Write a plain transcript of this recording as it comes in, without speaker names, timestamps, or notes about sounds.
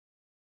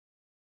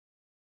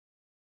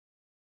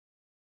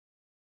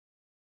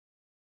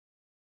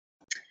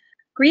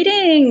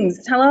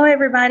Greetings. Hello,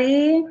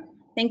 everybody.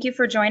 Thank you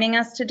for joining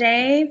us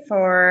today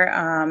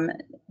for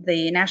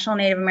the National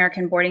Native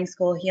American Boarding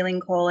School Healing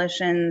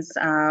Coalition's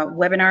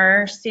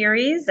webinar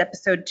series,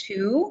 episode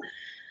 2.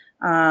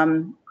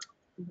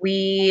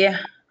 We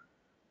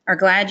are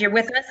glad you're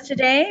with us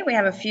today. We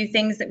have a few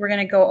things that we're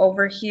going to go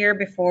over here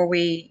before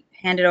we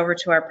hand it over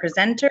to our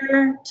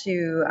presenter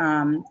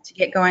to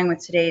get going with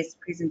today's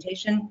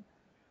presentation.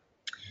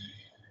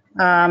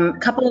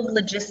 Couple of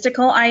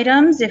logistical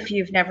items. If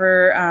you've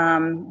never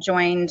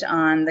joined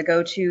on the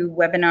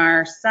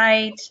GoToWebinar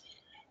site,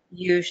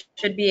 you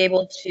should be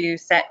able to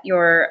set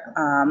your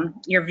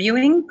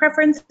viewing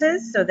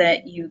preferences so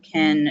that you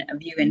can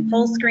view in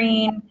full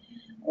screen,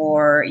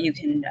 or you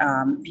can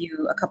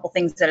view a couple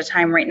things at a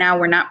time. Right now,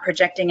 we're not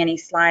projecting any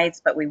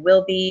slides, but we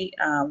will be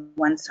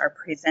once our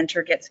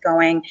presenter gets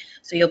going.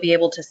 So you'll be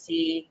able to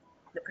see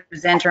the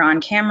presenter on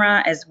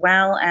camera as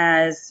well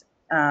as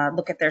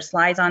look at their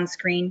slides on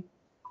screen.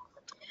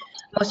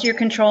 Most of your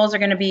controls are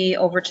going to be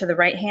over to the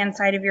right-hand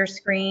side of your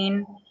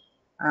screen.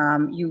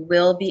 You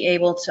will be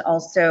able to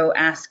also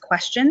ask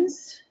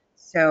questions.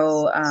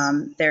 So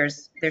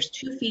there's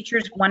two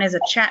features. One is a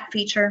chat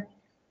feature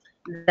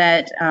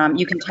that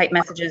you can type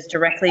messages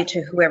directly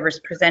to whoever's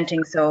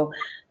presenting. So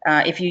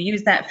if you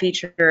use that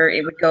feature,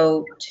 it would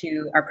go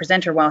to our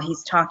presenter while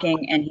he's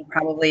talking, and he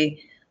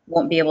probably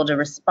won't be able to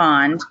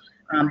respond.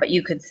 But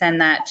you could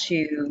send that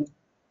to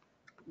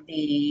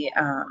the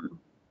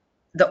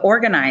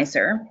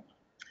organizer,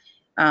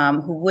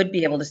 who would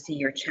be able to see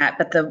your chat.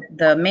 But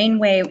the main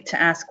way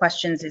to ask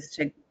questions is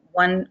to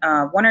one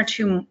or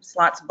two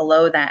slots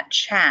below that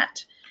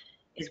chat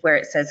is where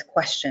it says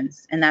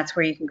questions, and that's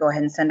where you can go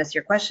ahead and send us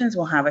your questions.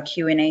 We'll have a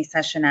Q&A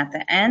session at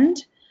the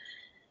end.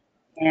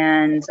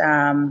 And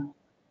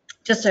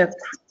just a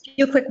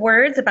few quick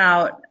words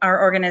about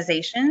our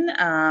organization.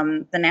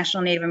 The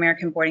National Native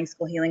American Boarding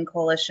School Healing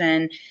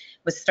Coalition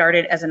was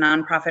started as a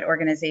nonprofit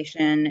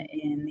organization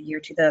in the year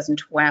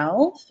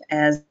 2012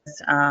 as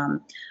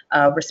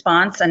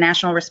a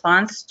national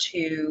response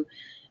to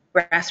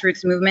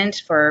grassroots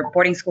movement for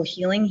boarding school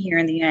healing here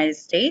in the United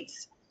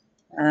States.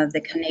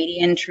 The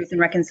Canadian Truth and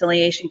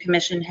Reconciliation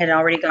Commission had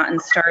already gotten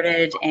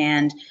started,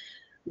 and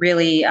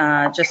really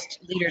just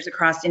leaders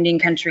across Indian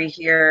country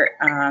here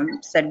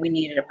said we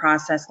needed a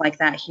process like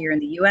that here in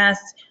the US.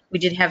 We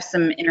did have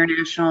some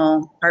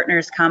international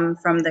partners come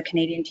from the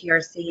Canadian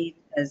TRC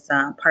as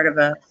part of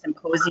a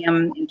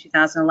symposium in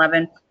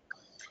 2011.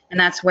 And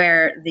that's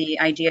where the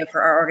idea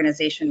for our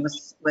organization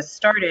was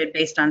started,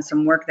 based on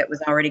some work that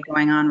was already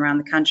going on around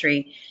the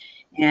country.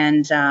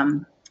 And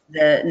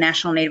the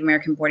National Native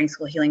American Boarding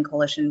School Healing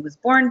Coalition was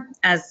born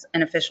as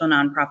an official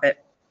nonprofit.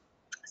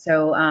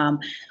 So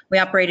we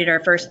operated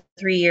our first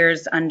 3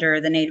 years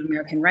under the Native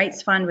American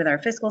Rights Fund with our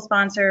fiscal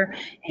sponsor,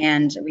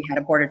 and we had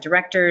a board of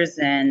directors,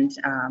 and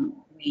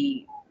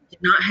we did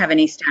not have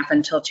any staff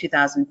until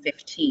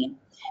 2015.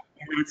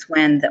 And that's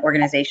when the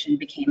organization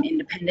became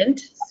independent.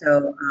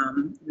 So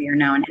we are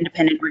now an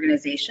independent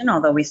organization,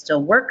 although we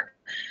still work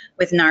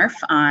with NARF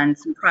on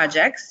some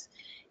projects.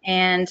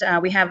 And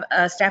we have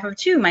a staff of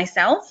 2,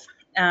 myself,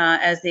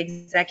 as the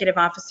executive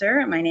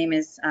officer. My name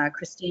is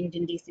Christine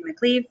Dindisi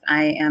McLeave.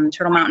 I am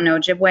Turtle Mountain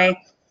Ojibwe,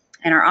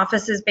 and our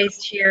office is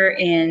based here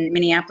in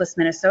Minneapolis,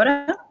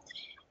 Minnesota.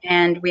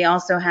 And we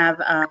also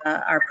have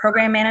our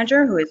program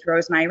manager, who is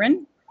Rose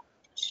Myron.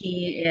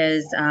 She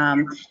is a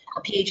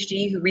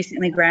Ph.D. who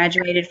recently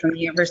graduated from the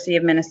University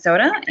of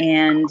Minnesota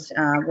and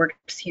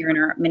works here in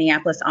our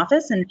Minneapolis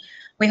office. And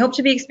we hope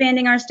to be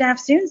expanding our staff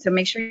soon, so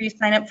make sure you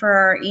sign up for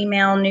our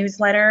email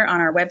newsletter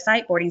on our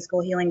website,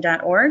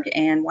 boardingschoolhealing.org,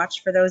 and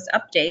watch for those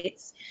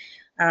updates.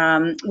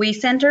 We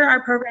center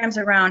our programs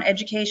around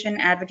education,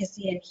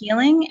 advocacy, and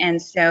healing,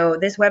 and so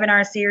this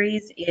webinar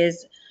series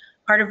is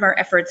part of our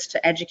efforts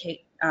to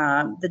educate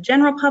the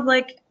general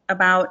public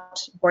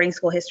about boarding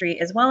school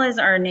history, as well as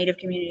our Native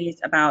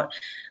communities about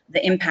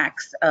the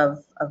impacts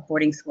of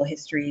boarding school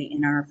history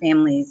in our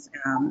families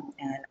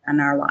and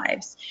our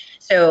lives.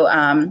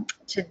 So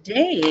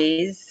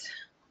today's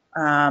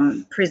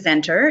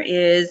presenter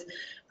is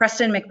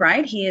Preston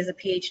McBride. He is a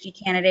Ph.D.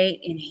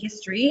 candidate in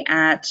history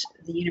at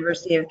the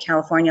University of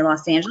California,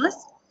 Los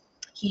Angeles.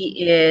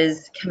 He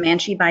is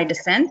Comanche by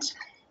descent.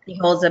 He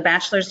holds a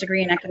bachelor's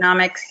degree in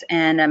economics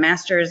and a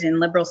master's in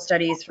liberal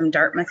studies from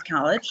Dartmouth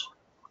College.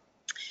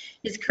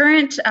 His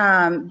current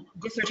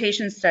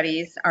dissertation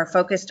studies are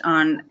focused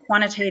on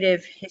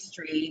quantitative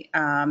history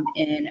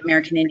in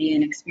American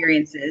Indian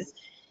experiences.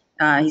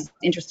 He's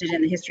interested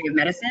in the history of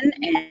medicine,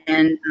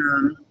 and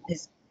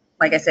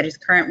like I said, his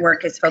current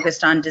work is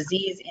focused on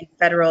disease in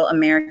federal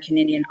American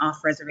Indian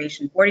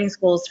off-reservation boarding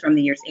schools from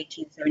the years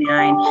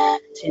 1879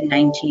 to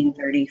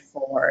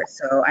 1934.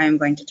 So I'm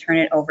going to turn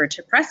it over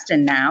to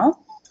Preston now.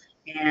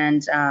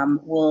 And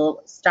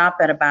we'll stop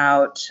at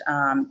about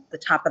the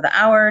top of the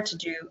hour to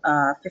do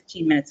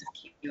 15 minutes of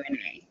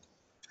Q&A.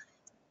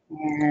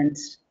 And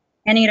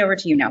handing it over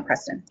to you now,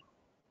 Preston.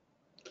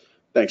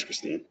 Thanks,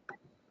 Christine.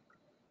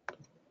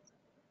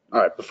 All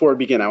right, before we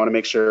begin, I want to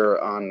make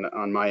sure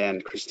on my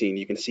end, Christine,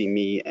 you can see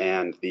me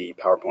and the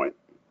PowerPoint.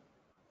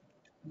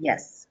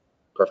 Yes.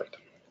 Perfect.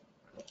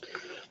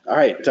 All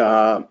right,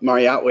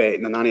 Mariatwe,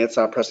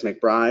 Nananiatsa, Preston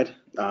McBride.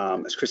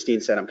 As Christine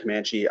said, I'm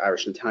Comanche,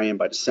 Irish and Italian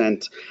by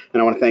descent,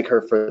 and I want to thank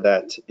her for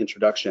that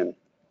introduction.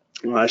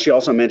 She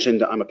also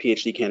mentioned I'm a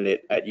Ph.D.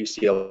 candidate at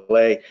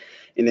UCLA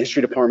in the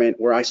history department,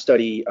 where I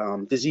study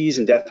disease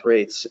and death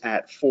rates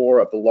at 4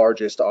 of the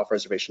largest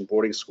off-reservation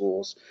boarding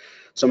schools.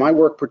 So my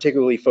work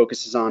particularly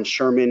focuses on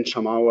Sherman,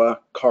 Chamawa,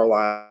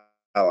 Carlisle,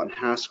 and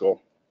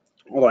Haskell,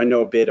 although I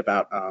know a bit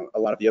about a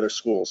lot of the other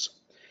schools.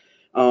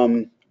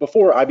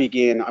 Before I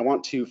begin, I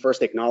want to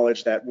first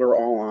acknowledge that we're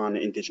all on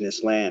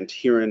indigenous land.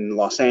 Here in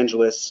Los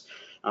Angeles,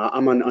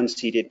 I'm on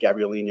unceded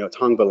Gabrielino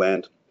Tongva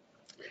land.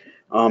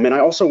 And I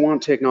also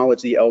want to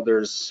acknowledge the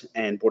elders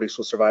and boarding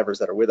school survivors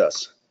that are with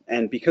us.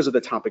 And because of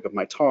the topic of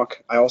my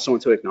talk, I also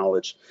want to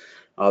acknowledge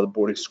the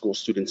boarding school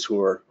students who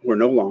are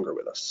no longer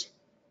with us.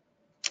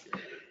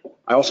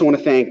 I also want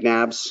to thank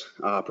NABS,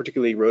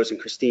 particularly Rose and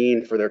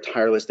Christine, for their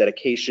tireless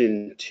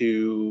dedication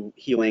to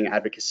healing,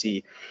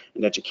 advocacy,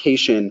 and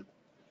education.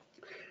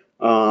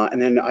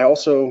 And then I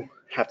also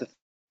have to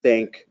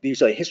thank the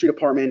UCLA History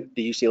Department,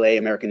 the UCLA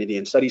American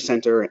Indian Studies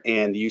Center,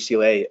 and the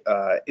UCLA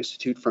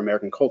Institute for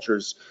American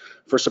Cultures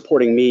for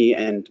supporting me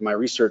and my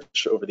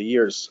research over the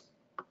years.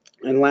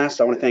 And last,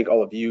 I want to thank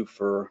all of you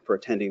for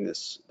attending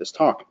this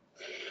talk.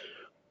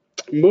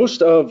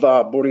 Most of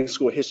boarding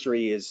school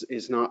history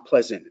is not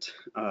pleasant.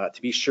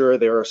 To be sure,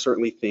 there are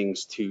certainly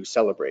things to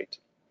celebrate.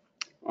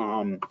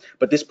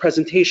 But this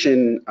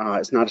presentation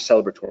is not a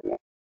celebratory one.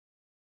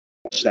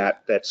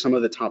 That some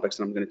of the topics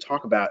that I'm going to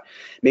talk about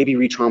may be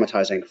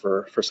re-traumatizing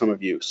for some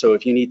of you. So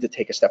if you need to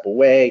take a step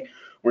away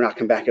or not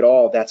come back at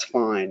all, that's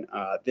fine.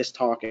 This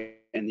talk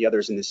and the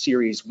others in this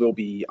series will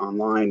be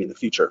online in the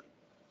future.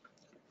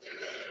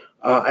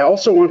 I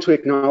also want to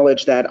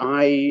acknowledge that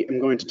I am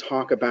going to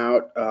talk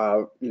about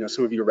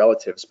some of your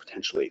relatives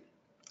potentially.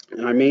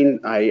 And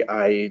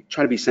I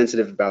try to be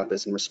sensitive about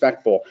this and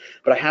respectful,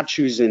 but I have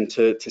chosen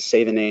to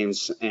say the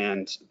names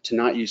and to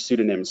not use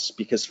pseudonyms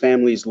because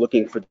families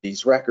looking for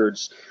these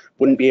records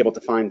wouldn't be able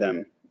to find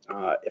them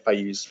if I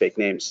use fake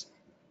names.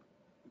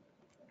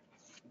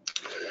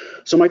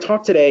 So my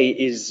talk today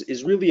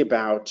is really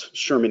about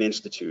Sherman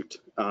Institute.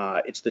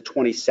 It's the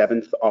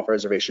 27th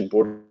off-reservation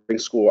boarding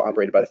school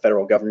operated by the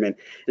federal government,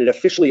 and it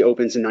officially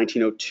opens in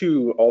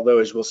 1902, although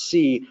as we'll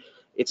see,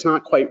 it's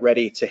not quite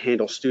ready to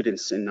handle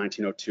students in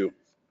 1902.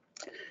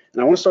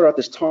 And I want to start out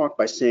this talk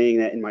by saying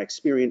that in my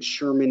experience,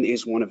 Sherman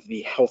is one of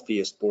the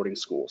healthiest boarding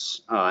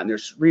schools. And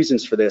there's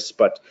reasons for this,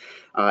 but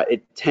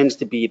it tends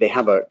to be they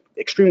have an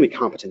extremely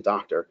competent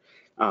doctor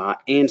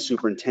and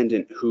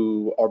superintendent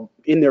who are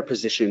in their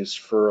positions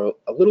for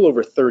a little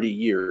over 30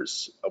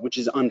 years, which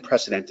is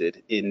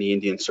unprecedented in the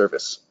Indian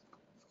service.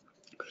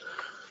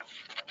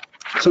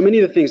 So many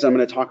of the things I'm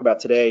going to talk about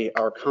today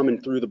are common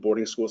through the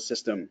boarding school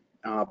system,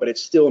 but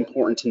it's still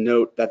important to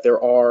note that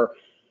there are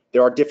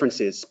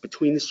differences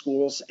between the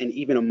schools and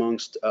even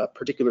amongst a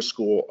particular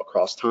school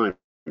across time.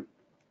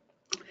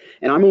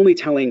 And I'm only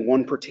telling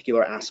one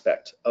particular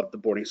aspect of the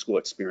boarding school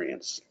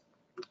experience.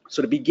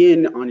 So to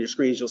begin, on your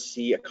screens, you'll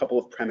see a couple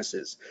of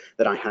premises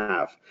that I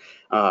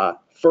have.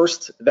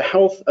 First, the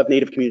health of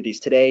Native communities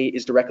today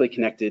is directly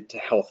connected to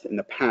health in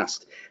the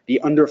past. The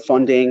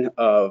underfunding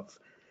of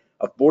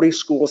boarding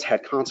schools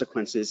had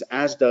consequences,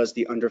 as does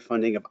the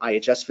underfunding of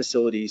IHS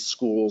facilities,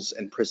 schools,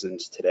 and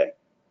prisons today.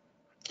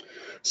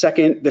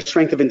 Second, the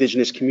strength of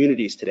indigenous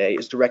communities today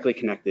is directly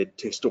connected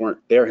to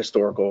their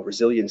historical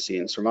resiliency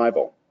and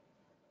survival.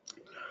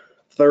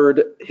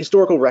 Third,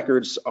 historical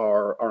records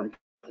are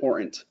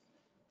important.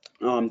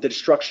 The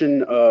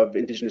destruction of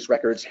indigenous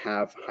records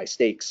have high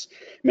stakes.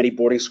 Many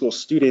boarding school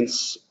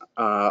students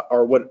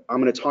are what I'm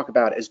going to talk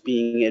about as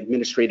being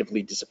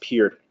administratively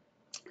disappeared.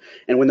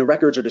 And when the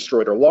records are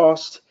destroyed or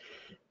lost,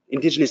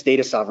 indigenous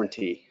data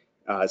sovereignty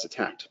is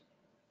attacked.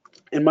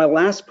 And my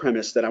last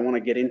premise that I want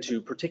to get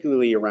into,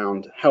 particularly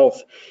around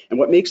health, and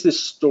what makes this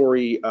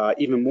story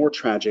even more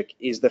tragic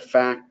is the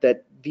fact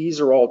that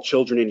these are all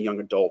children and young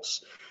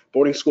adults.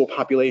 Boarding school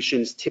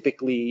populations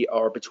typically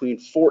are between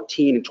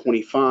 14 and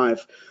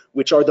 25,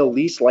 which are the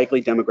least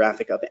likely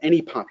demographic of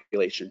any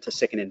population to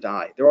sicken and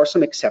die. There are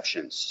some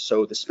exceptions.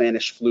 So the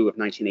Spanish flu of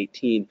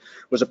 1918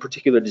 was a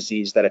particular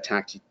disease that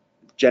attacked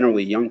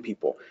generally young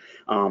people.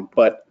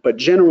 But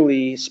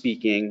generally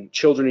speaking,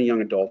 children and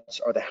young adults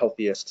are the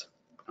healthiest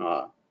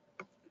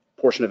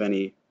portion of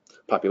any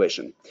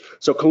population.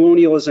 So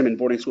colonialism and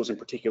boarding schools in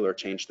particular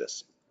changed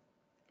this.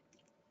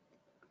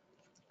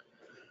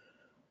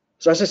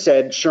 So as I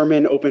said,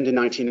 Sherman opened in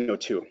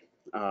 1902.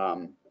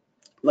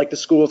 Like the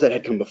schools that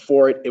had come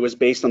before it, it was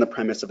based on the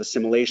premise of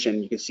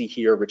assimilation. You can see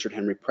here Richard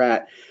Henry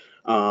Pratt,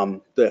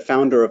 the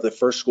founder of the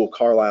first school,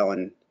 Carlisle,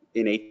 in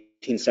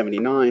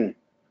 1879.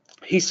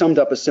 He summed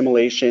up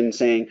assimilation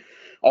saying,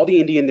 "All the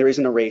Indian there is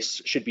in a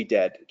race should be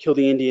dead. Kill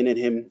the Indian in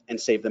him and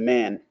save the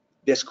man."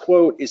 This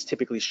quote is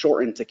typically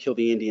shortened to "kill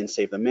the Indian,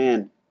 save the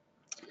man."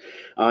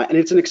 And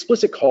it's an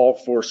explicit call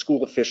for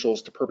school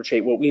officials to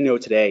perpetrate what we know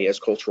today as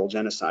cultural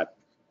genocide.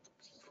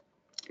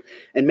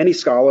 And many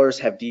scholars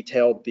have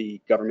detailed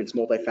the government's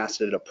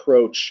multifaceted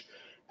approach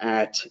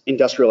at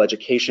industrial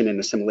education and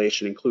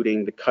assimilation,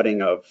 including the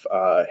cutting of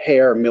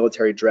hair,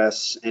 military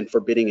dress, and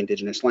forbidding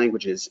indigenous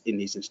languages in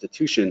these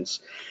institutions.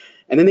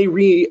 And then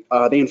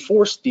they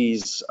enforced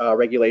these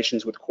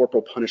regulations with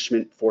corporal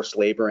punishment, forced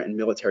labor, and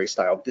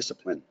military-style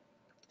discipline.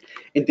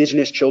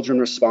 Indigenous children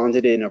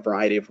responded in a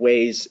variety of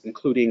ways,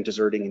 including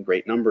deserting in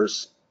great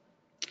numbers.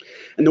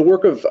 And the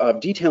work of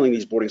detailing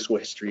these boarding school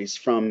histories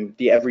from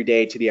the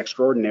everyday to the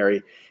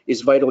extraordinary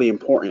is vitally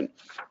important.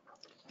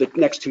 The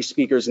next two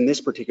speakers in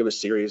this particular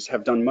series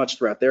have done much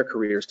throughout their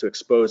careers to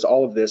expose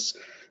all of this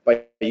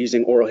by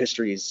using oral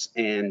histories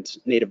and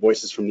native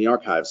voices from the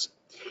archives.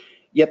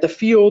 Yet the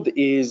field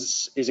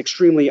is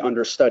extremely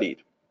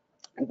understudied.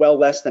 Well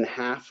less than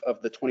half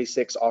of the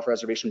 26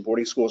 off-reservation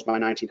boarding schools by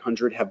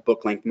 1900 have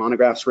book-length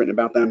monographs written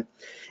about them,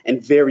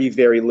 and very,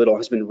 very little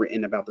has been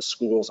written about the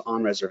schools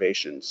on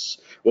reservations.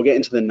 We'll get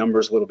into the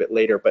numbers a little bit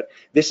later, but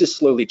this is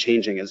slowly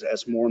changing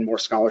as more and more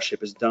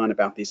scholarship is done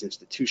about these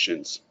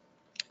institutions.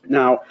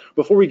 Now,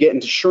 before we get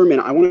into Sherman,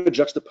 I want to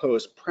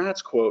juxtapose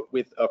Pratt's quote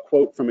with a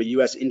quote from a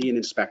U.S. Indian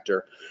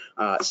inspector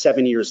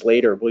 7 years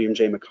later, William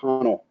J.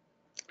 McConnell.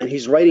 And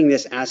he's writing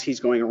this as he's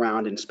going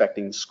around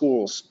inspecting the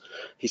schools.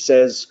 He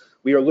says,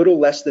 "We are little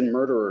less than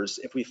murderers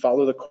if we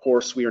follow the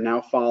course we are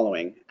now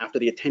following after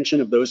the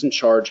attention of those in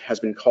charge has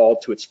been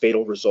called to its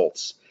fatal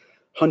results.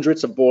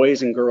 Hundreds of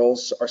boys and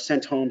girls are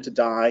sent home to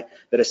die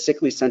that a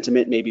sickly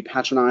sentiment may be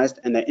patronized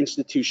and that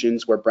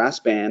institutions where brass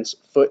bands,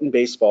 foot and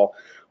baseball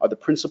are the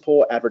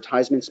principal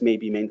advertisements may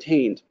be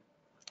maintained."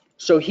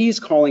 So he's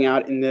calling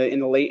out in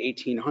the late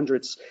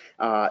 1800s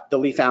the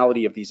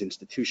lethality of these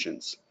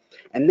institutions.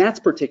 And that's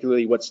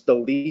particularly what's the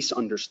least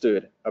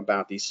understood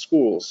about these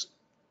schools.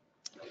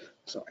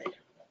 Sorry.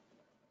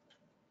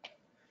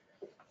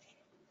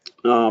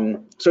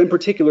 So in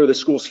particular, the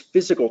school's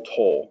physical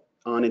toll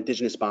on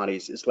indigenous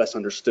bodies is less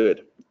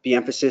understood. The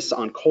emphasis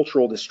on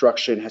cultural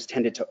destruction has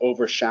tended to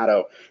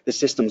overshadow the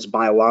system's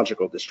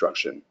biological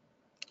destruction.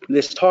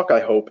 This talk, I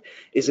hope,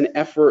 is an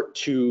effort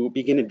to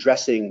begin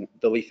addressing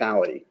the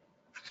lethality.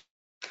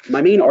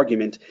 My main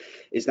argument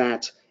is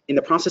that in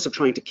the process of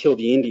trying to kill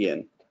the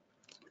Indian,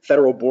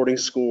 federal boarding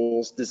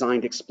schools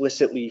designed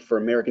explicitly for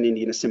American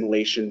Indian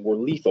assimilation were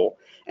lethal,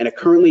 and a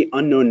currently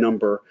unknown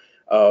number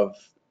of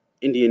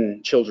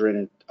Indian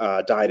children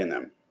died in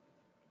them.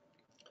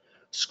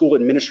 School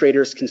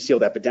administrators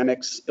concealed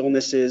epidemics,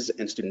 illnesses,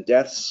 and student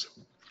deaths,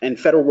 and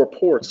federal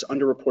reports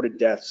underreported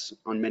deaths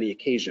on many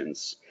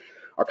occasions.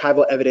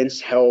 Archival evidence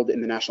held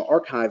in the National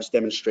Archives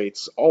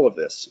demonstrates all of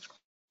this.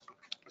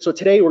 So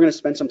today we're going to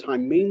spend some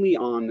time mainly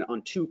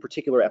on two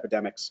particular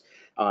epidemics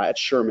at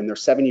Sherman. They're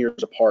 7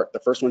 years apart. The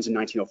first one's in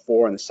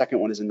 1904 and the second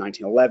one is in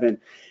 1911.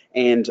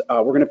 And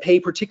we're going to pay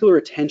particular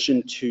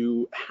attention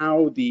to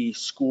how the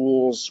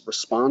schools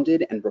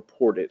responded and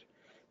reported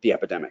the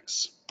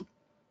epidemics.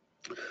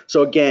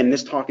 So again,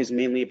 this talk is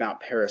mainly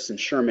about Paris and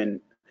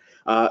Sherman.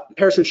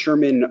 Paris and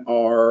Sherman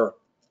are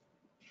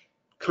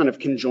kind of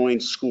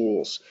conjoined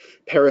schools.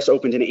 Paris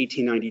opened in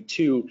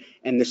 1892,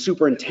 and the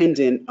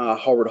superintendent,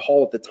 Howard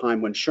Hall at the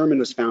time when Sherman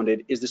was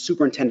founded, is the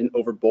superintendent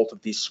over both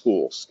of these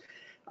schools.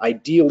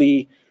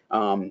 Ideally,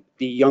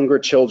 the younger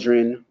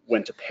children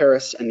went to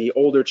Paris and the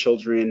older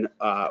children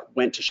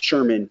went to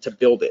Sherman to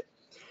build it.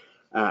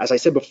 As I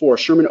said before,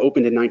 Sherman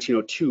opened in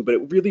 1902, but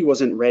it really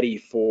wasn't ready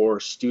for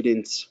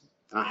students'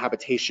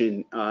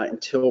 habitation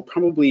until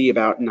probably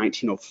about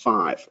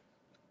 1905.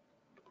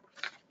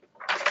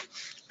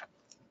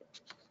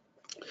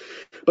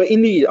 But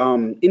in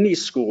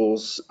these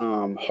schools,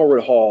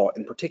 Howard Hall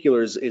in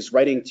particular is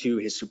writing to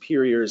his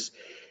superiors,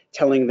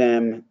 telling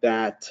them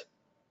that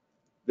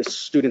the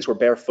students were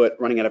barefoot,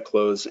 running out of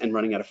clothes, and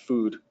running out of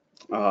food.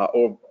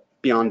 Or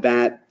beyond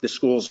that, the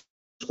schools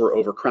were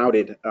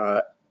overcrowded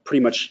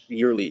pretty much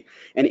yearly.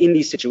 And in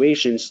these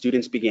situations,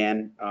 students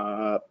began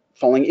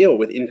falling ill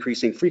with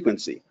increasing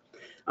frequency.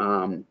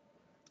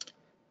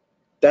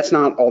 That's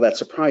not all that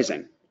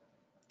surprising.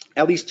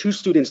 At least 2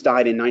 students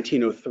died in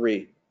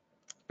 1903.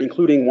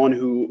 Including one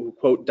who,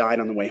 quote, died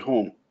on the way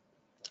home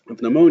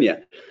of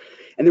pneumonia.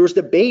 And there was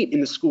debate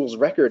in the school's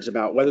records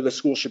about whether the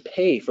school should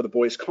pay for the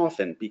boy's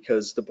coffin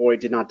because the boy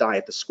did not die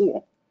at the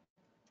school.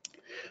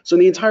 So in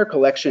the entire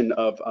collection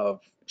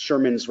of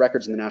Sherman's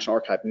records in the National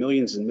Archive,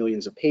 millions and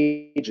millions of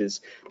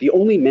pages, the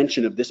only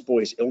mention of this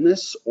boy's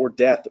illness or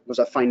death was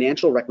a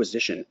financial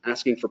requisition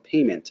asking for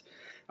payment,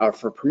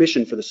 for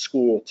permission for the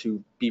school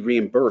to be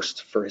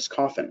reimbursed for his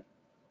coffin.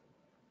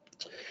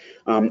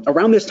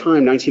 Around this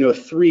time,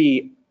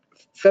 1903,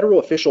 federal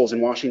officials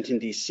in Washington,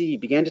 D.C.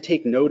 began to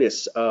take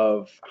notice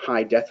of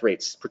high death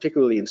rates,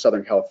 particularly in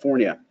Southern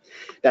California.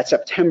 That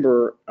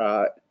September,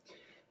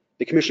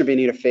 the Commission of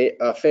Indian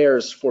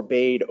Affairs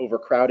forbade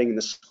overcrowding in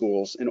the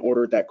schools and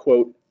ordered that,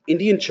 quote,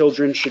 Indian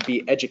children should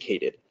be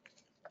educated,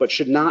 but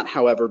should not,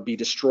 however, be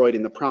destroyed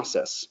in the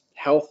process.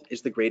 Health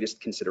is the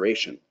greatest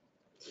consideration.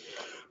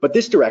 But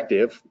this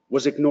directive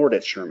was ignored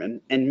at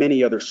Sherman and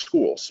many other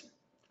schools.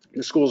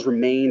 The schools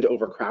remained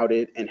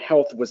overcrowded and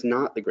health was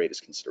not the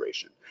greatest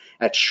consideration.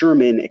 At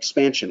Sherman,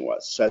 expansion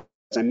was. So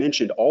as I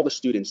mentioned, all the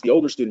students, the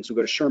older students who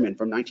go to Sherman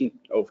from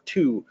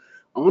 1902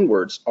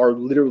 onwards are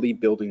literally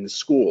building the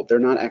school. They're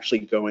not actually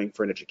going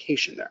for an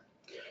education there.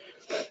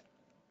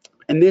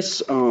 And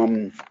this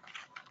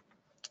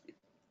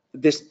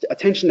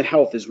attention to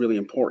health is really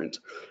important.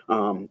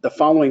 The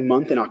following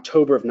month, in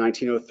October of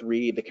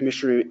 1903, the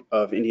Commissioner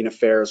of Indian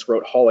Affairs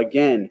wrote Hall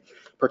again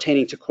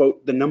pertaining to,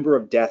 quote, the number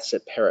of deaths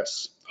at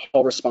Paris.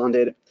 Hall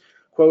responded,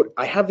 quote,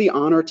 I have the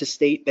honor to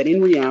state that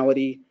in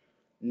reality,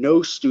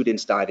 no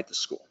students died at the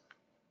school.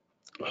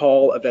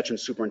 Hall, a veteran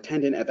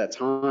superintendent at that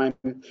time,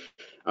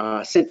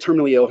 sent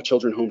terminally ill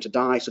children home to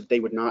die so that they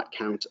would not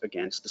count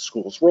against the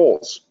school's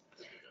rolls.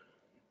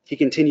 He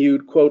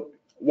continued, quote,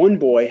 one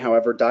boy,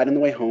 however, died on the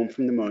way home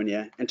from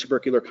pneumonia and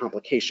tubercular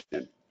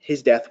complication.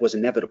 His death was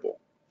inevitable,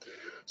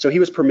 so he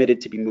was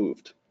permitted to be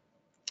moved.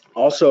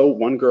 Also,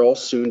 one girl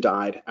soon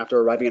died after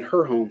arriving at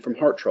her home from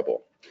heart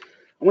trouble.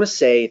 I want to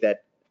say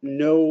that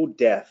no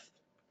death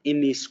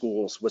in these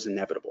schools was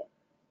inevitable.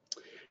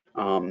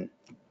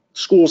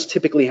 Schools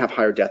typically have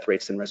higher death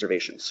rates than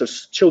reservations, so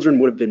children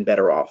would have been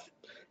better off,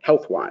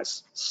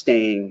 health-wise,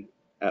 staying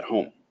at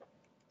home.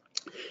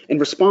 In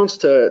response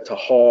to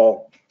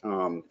Hall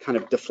kind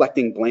of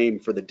deflecting blame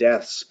for the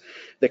deaths,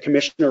 the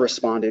commissioner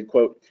responded,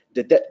 quote,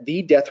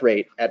 the death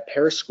rate at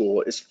Paris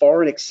School is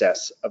far in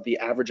excess of the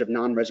average of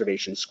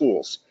non-reservation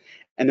schools,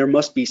 and there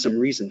must be some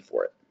reason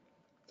for it.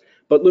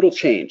 But little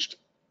changed.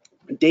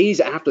 Days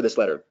after this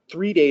letter,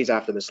 3 days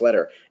after this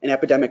letter, an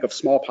epidemic of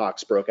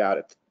smallpox broke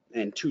out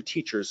and 2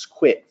 teachers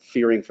quit,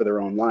 fearing for their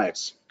own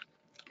lives.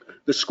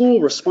 The school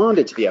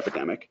responded to the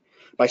epidemic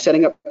by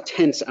setting up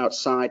tents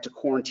outside to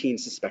quarantine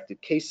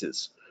suspected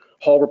cases.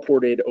 Hall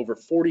reported over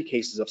 40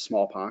 cases of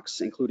smallpox,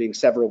 including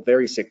several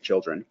very sick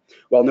children,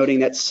 while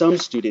noting that some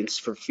students,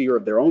 for fear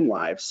of their own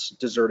lives,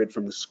 deserted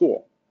from the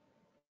school.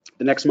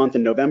 The next month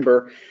in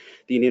November,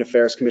 the Indian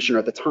Affairs Commissioner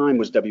at the time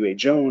was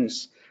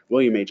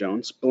William A.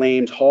 Jones,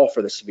 blamed Hall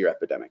for the severe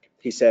epidemic.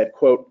 He said,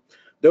 quote,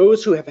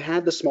 those who have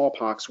had the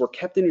smallpox were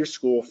kept in your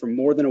school for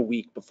more than a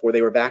week before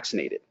they were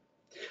vaccinated.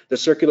 The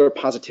circular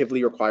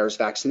positively requires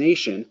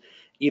vaccination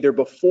either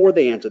before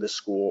they enter the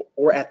school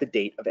or at the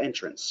date of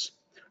entrance.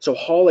 So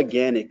Hall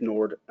again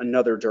ignored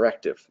another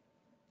directive,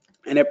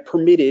 and it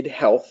permitted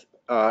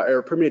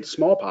permitted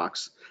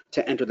smallpox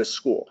to enter the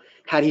school.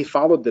 Had he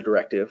followed the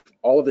directive,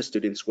 all of the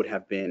students would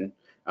have been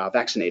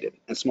vaccinated,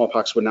 and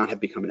smallpox would not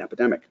have become an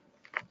epidemic.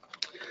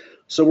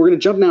 So we're going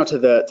to jump now to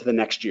the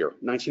next year,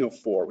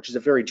 1904, which is a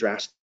very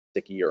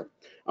drastic year.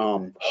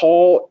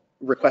 Hall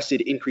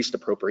requested increased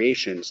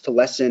appropriations to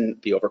lessen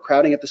the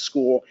overcrowding at the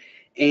school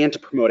and to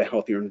promote a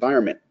healthier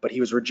environment, but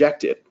he was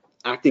rejected.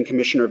 Acting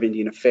Commissioner of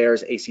Indian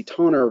Affairs A.C.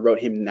 Tonner wrote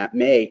him in that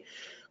May,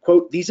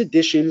 quote, these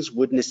additions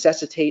would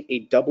necessitate a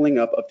doubling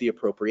up of the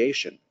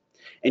appropriation,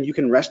 and you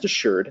can rest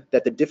assured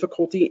that the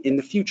difficulty in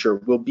the future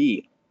will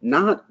be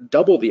not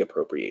double the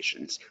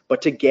appropriations,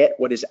 but to get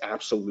what is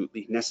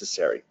absolutely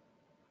necessary.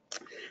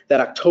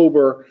 That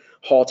October,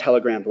 Hall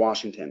telegrammed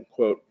Washington,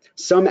 quote,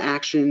 some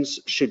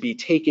actions should be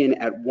taken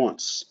at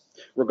once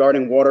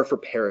regarding water for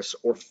Paris,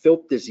 or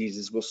filth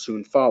diseases will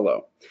soon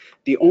follow.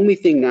 The only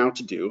thing now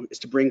to do is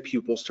to bring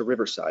pupils to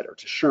Riverside or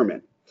to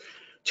Sherman.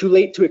 Too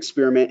late to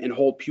experiment and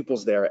hold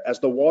pupils there, as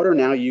the water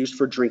now used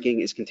for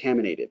drinking is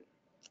contaminated.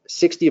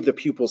 60 of the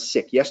pupils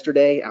sick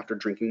yesterday after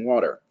drinking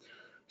water.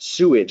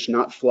 Sewage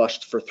not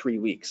flushed for 3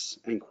 weeks,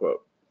 end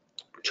quote.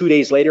 2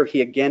 days later,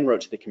 he again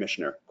wrote to the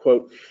commissioner,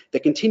 quote, the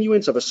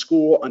continuance of a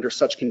school under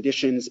such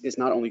conditions is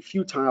not only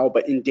futile,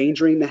 but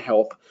endangering the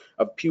health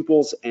of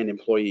pupils and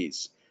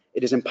employees.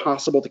 It is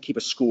impossible to keep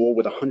a school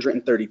with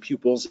 130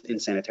 pupils in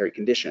sanitary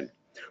condition.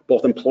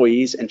 Both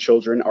employees and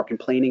children are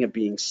complaining of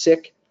being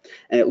sick,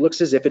 and it looks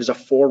as if it is a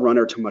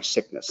forerunner to much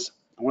sickness.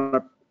 I want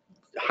to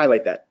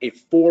highlight that, a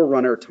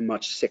forerunner to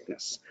much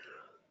sickness.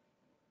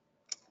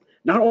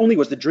 Not only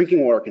was the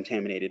drinking water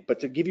contaminated, but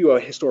to give you a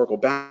historical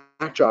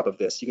backdrop of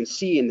this, you can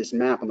see in this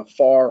map on the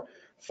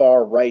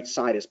far right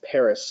side is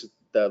Paris,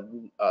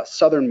 the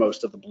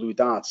southernmost of the blue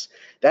dots.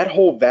 That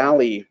whole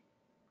valley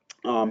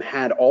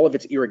had all of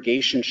its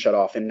irrigation shut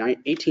off in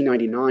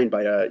 1899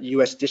 by a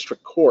U.S.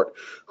 district court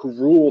who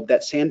ruled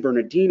that San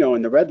Bernardino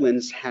and the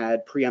Redlands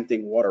had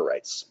preempting water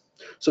rights.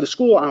 So the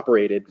school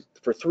operated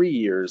for 3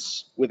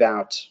 years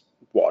without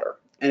water,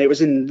 and it was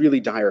in really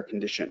dire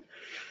condition.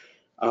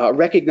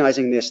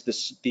 Recognizing this,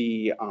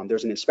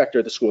 there's an inspector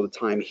at the school at the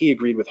time. He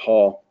agreed with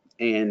Hall,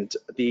 and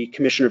the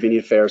Commissioner of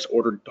Indian Affairs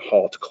ordered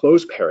Hall to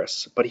close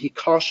Paris, but he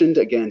cautioned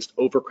against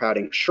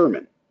overcrowding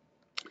Sherman.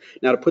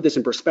 Now, to put this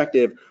in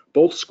perspective,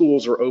 both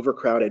schools are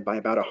overcrowded by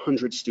about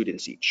 100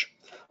 students each.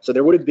 So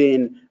there would have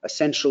been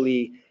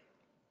essentially,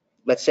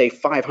 let's say,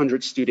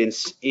 500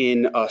 students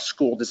in a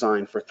school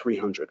designed for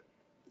 300,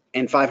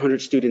 and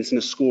 500 students in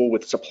a school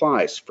with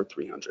supplies for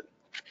 300.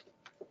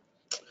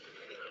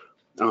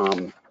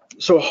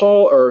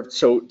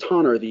 So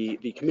Tonner,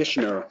 the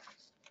commissioner,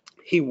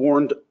 he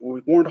warned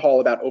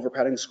Hall about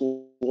overcrowding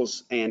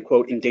schools and,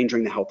 quote,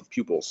 endangering the health of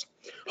pupils.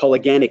 Hall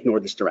again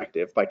ignored this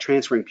directive by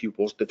transferring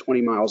pupils to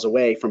 20 miles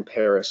away from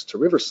Paris to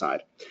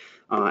Riverside,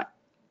 and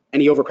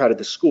he overcrowded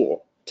the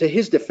school. To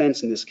his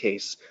defense in this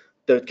case,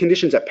 the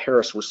conditions at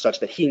Paris were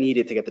such that he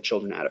needed to get the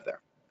children out of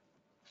there.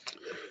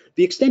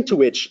 The extent to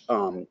which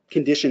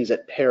conditions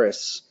at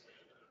Paris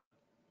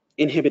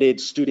inhibited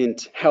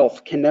student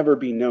health can never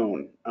be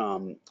known.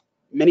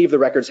 Many of the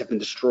records have been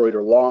destroyed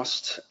or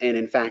lost, and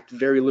in fact,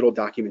 very little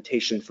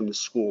documentation from the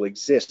school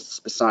exists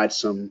besides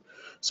some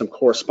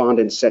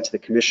correspondence sent to the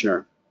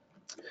commissioner,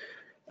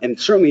 and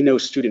certainly no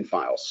student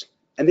files.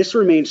 And this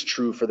remains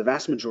true for the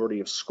vast majority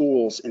of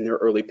schools in their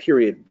early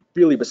period,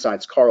 really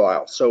besides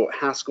Carlisle. So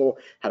Haskell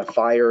had a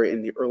fire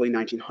in the early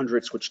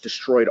 1900s, which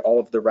destroyed all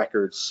of the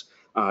records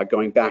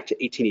going back to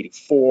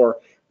 1884.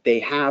 They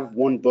have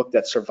one book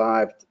that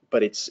survived,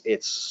 but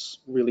it's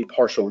really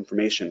partial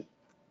information.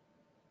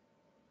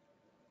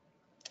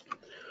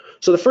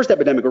 So the first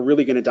epidemic we're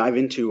really going to dive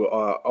into,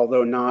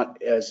 although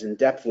not as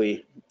in-depthly,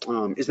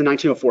 is the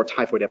 1904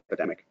 typhoid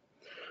epidemic.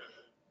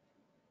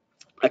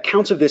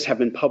 Accounts of this have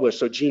been published.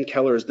 So Jean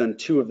Keller has done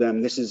 2 of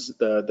them. This is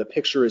the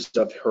picture is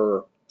of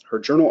her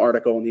journal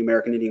article in the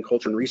American Indian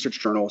Culture and Research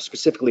Journal,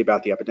 specifically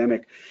about the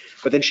epidemic.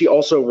 But then she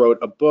also wrote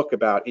a book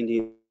about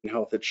Indian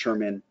health at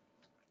Sherman,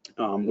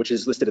 which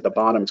is listed at the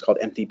bottom. It's called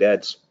Empty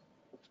Beds.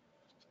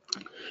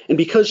 And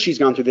because she's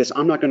gone through this,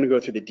 I'm not going to go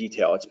through the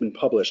detail. It's been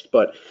published,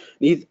 but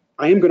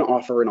I am going to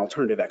offer an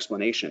alternative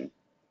explanation.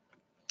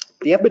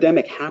 The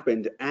epidemic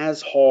happened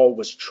as Hall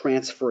was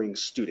transferring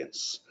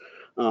students.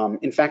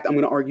 In fact, I'm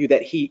going to argue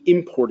that he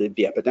imported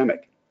the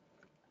epidemic.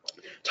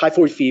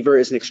 Typhoid fever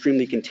is an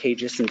extremely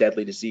contagious and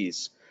deadly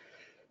disease.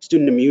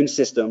 Student immune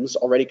systems,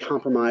 already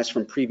compromised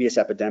from previous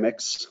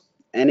epidemics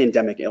and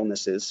endemic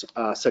illnesses,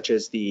 such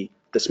as the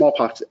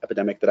smallpox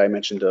epidemic that I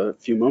mentioned a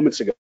few moments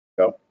ago,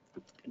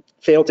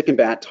 failed to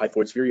combat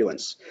typhoid's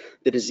virulence.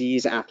 The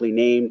disease, aptly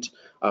named,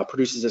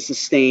 produces a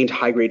sustained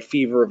high-grade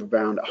fever of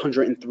around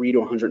 103 to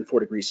 104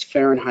 degrees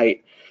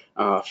Fahrenheit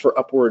for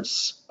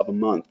upwards of a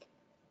month.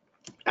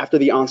 After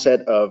the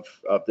onset of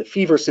the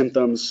fever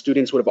symptoms,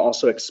 students would have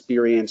also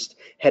experienced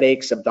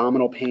headaches,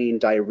 abdominal pain,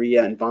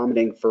 diarrhea, and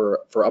vomiting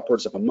for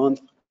upwards of a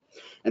month.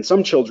 And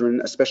some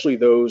children, especially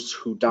those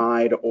who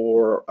died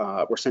or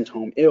were sent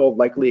home ill,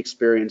 likely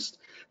experienced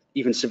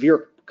even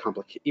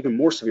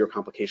more severe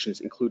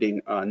complications,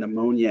 including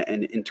pneumonia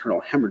and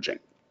internal hemorrhaging.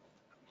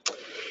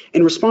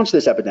 In response to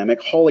this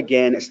epidemic, Hall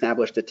again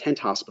established a tent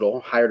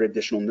hospital, hired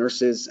additional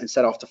nurses, and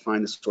set off to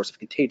find the source of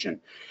contagion.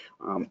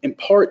 In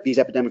part, these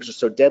epidemics are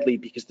so deadly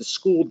because the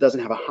school doesn't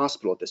have a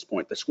hospital at this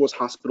point. The school's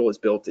hospital is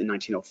built in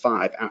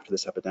 1905 after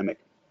this epidemic.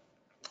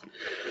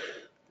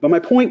 But my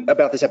point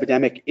about this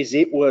epidemic is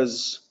it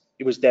was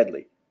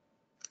deadly.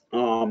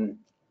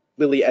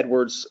 Lily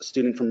Edwards, a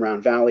student from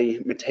Round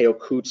Valley, Mateo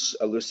Coots,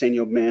 a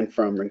Luiseño man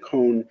from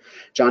Rincon,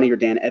 Johnny or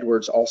Dan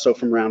Edwards, also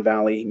from Round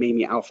Valley,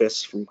 Mamie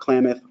Alphys from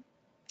Klamath,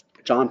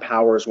 John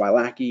Powers,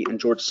 Wailaki, and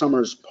George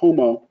Summers,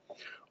 Pomo,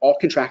 all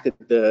contracted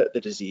the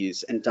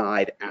disease and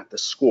died at the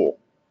school.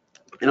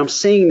 And I'm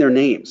saying their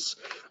names.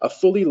 A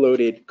fully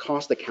loaded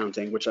cost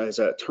accounting, which is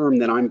a term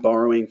that I'm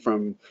borrowing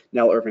from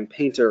Nell Irving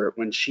Painter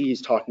when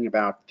she's talking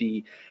about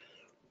the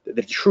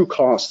true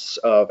costs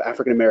of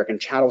African-American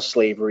chattel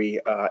slavery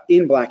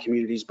in Black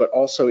communities, but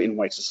also in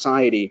white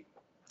society.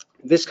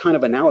 This kind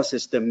of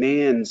analysis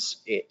demands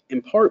it,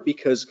 in part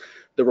because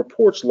the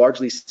reports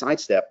largely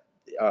sidestep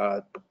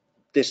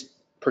this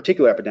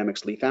particular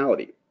epidemic's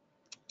lethality.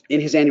 In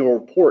his annual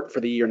report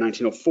for the year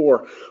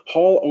 1904,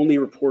 Hall only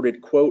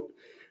reported, quote,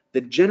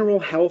 "The general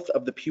health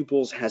of the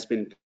pupils has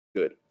been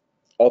good,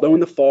 although in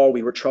the fall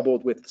we were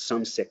troubled with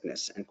some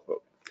sickness," end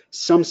quote.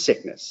 Some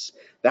sickness,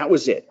 that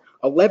was it.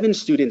 11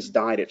 students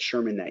died at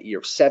Sherman that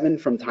year, 7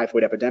 from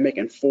typhoid epidemic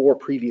and 4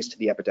 previous to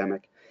the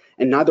epidemic.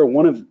 And not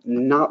one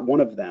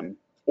of them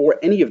or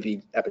any of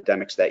the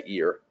epidemics that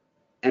year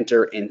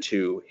enter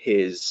into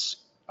his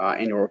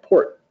annual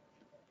report.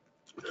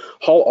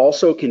 Hall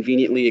also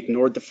conveniently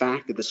ignored the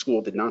fact that the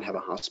school did not have a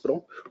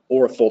hospital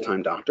or a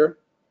full-time doctor.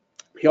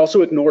 He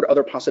also ignored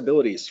other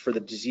possibilities for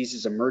the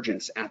disease's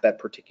emergence at that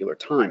particular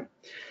time.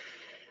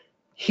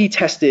 He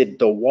tested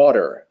the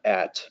water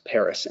at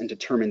Paris and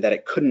determined that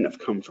it couldn't have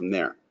come from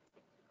there.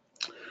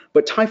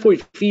 But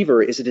typhoid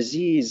fever is a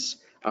disease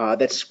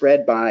that's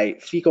spread by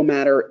fecal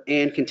matter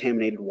and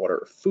contaminated water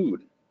or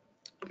food.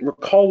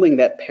 Recalling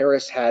that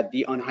Paris had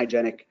the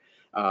unhygienic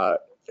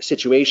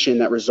situation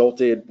that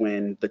resulted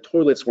when the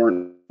toilets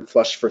weren't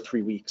flushed for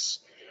 3 weeks,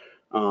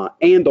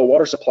 and the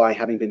water supply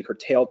having been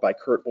curtailed by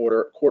court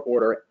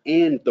order,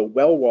 and the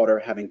well water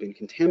having been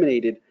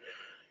contaminated,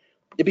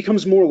 it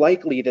becomes more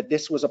likely that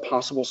this was a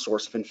possible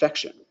source of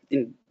infection.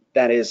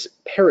 That is,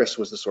 Paris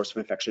was the source of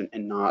infection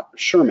and not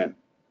Sherman.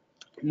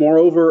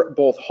 Moreover,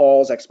 both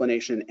Hall's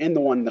explanation and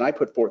the one that I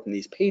put forth in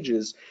these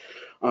pages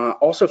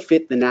also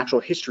fit the natural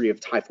history of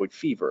typhoid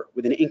fever.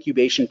 With an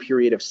incubation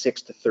period of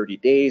 6 to 30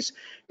 days,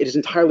 it is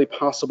entirely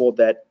possible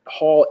that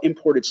Hall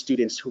imported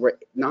students who were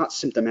not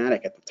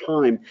symptomatic at the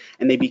time,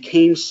 and they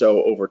became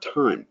so over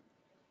time.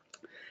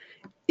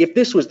 If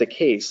this was the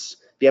case,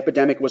 the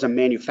epidemic was a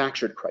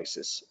manufactured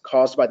crisis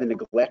caused by the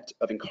neglect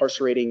of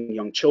incarcerating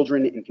young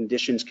children in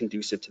conditions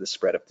conducive to the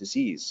spread of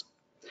disease.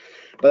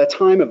 By the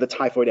time of the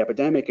typhoid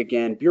epidemic,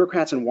 again,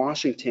 bureaucrats in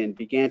Washington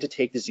began to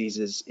take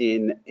diseases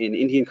in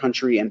Indian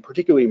country and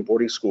particularly in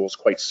boarding schools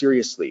quite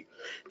seriously.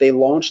 They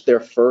launched their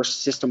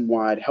first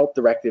system-wide health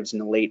directives in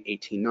the late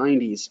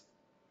 1890s,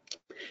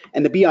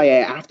 and the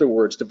BIA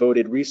afterwards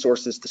devoted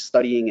resources to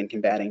studying and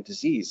combating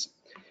disease.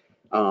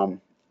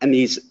 And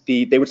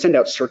they would send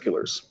out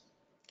circulars,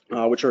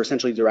 which are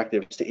essentially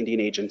directives to Indian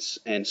agents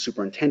and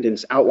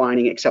superintendents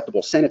outlining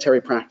acceptable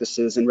sanitary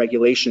practices and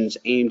regulations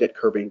aimed at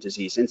curbing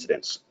disease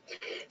incidents.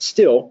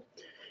 Still,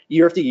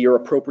 year after year,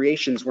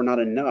 appropriations were not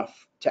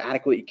enough to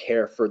adequately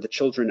care for the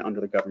children under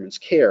the government's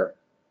care.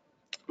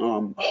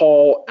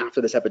 Hall,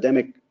 after this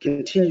epidemic,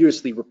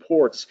 continuously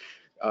reports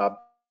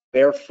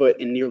barefoot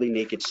and nearly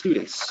naked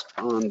students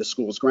on the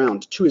school's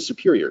ground to his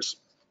superiors.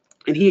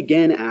 And he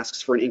again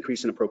asks for an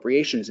increase in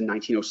appropriations in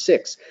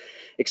 1906,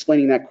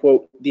 explaining that,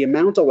 quote, the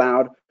amount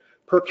allowed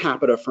per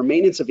capita for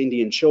maintenance of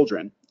Indian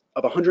children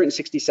of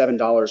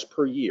 $167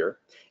 per year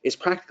is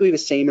practically the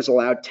same as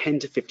allowed 10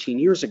 to 15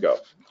 years ago,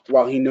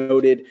 while he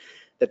noted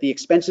that the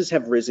expenses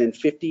have risen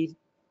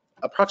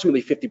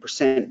approximately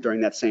 50%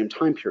 during that same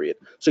time period.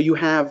 So you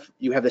have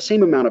the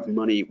same amount of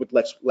money with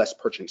less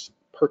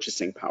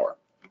purchasing power.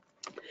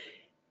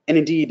 And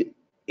indeed,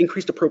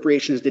 increased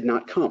appropriations did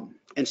not come,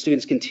 and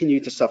students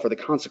continued to suffer the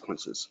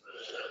consequences.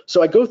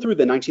 So I go through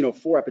the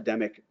 1904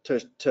 epidemic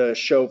to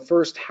show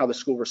first how the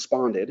school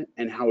responded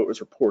and how it was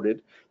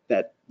reported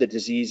that the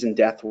disease and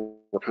death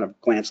were kind of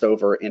glanced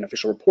over in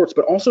official reports,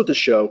 but also to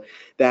show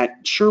that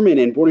Sherman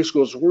and boarding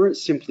schools weren't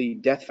simply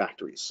death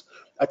factories.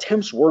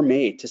 Attempts were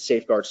made to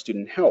safeguard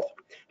student health.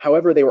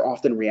 However, they were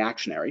often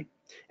reactionary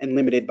and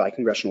limited by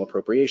congressional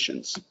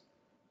appropriations.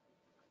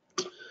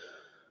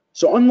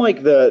 So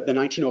unlike the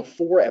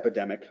 1904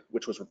 epidemic,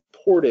 which was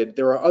reported,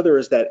 there are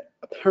others that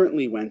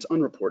apparently went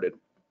unreported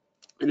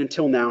and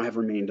until now have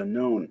remained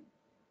unknown.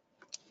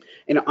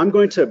 And I'm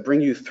going to bring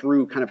you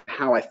through kind of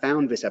how I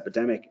found this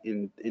epidemic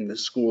in the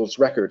school's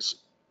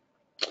records.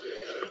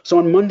 So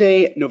on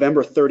Monday,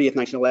 November 30th,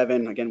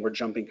 1911, again, we're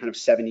jumping kind of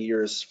 7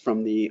 years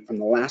from the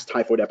last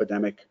typhoid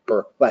epidemic,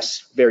 or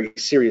less very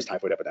serious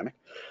typhoid epidemic.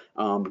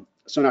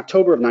 So in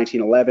October of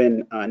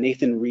 1911,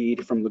 Nathan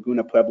Reed from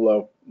Laguna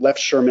Pueblo left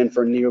Sherman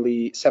for a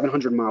nearly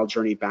 700-mile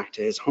journey back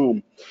to his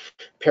home,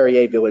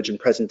 Perrier Village in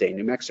present-day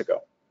New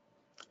Mexico.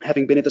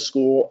 Having been at the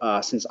school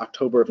since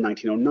October of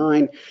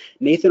 1909,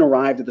 Nathan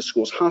arrived at the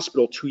school's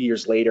hospital 2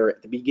 years later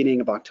at the beginning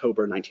of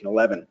October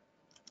 1911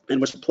 and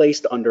was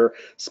placed under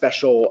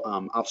special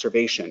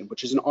observation,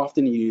 which is an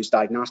often used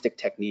diagnostic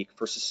technique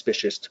for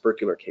suspicious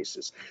tubercular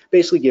cases.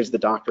 Basically gives the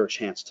doctor a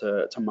chance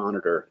to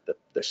monitor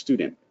the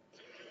student.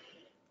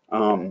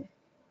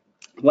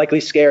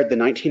 Likely scared, the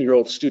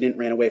 19-year-old student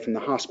ran away from the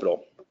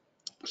hospital.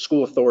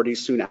 School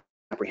authorities soon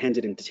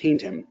apprehended and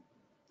detained him.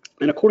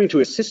 And according to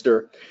his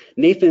sister,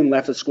 Nathan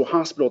left the school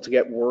hospital to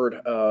get word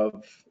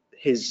of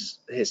his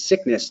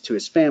sickness to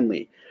his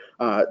family.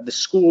 The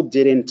school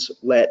didn't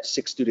let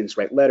sick students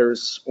write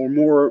letters, or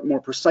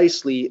more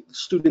precisely,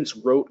 students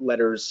wrote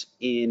letters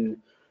in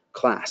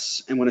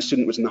class. And when a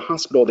student was in the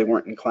hospital, they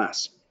weren't in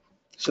class,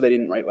 so they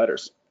didn't write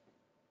letters.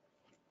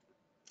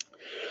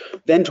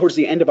 Then towards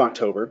the end of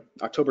October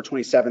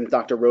 27th,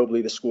 Dr.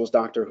 Robley, the school's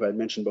doctor who I had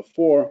mentioned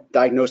before,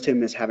 diagnosed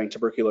him as having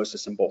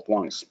tuberculosis in both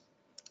lungs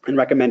and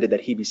recommended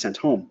that he be sent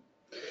home.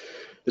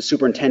 The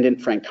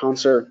superintendent, Frank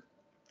Conser,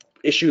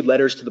 issued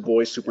letters to the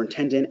boy's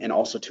superintendent and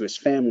also to his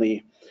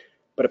family,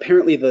 but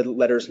apparently the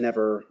letters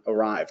never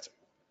arrived,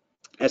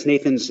 as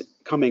Nathan's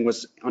coming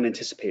was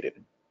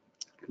unanticipated.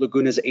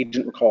 Laguna's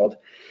agent recalled,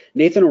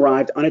 Nathan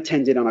arrived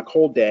unattended on a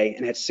cold day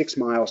and had 6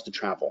 miles to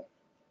travel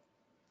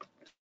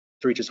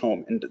to reach his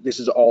home, and this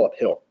is all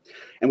uphill.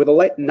 And with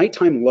a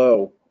nighttime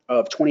low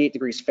of 28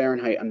 degrees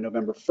Fahrenheit on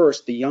November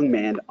 1st, the young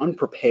man,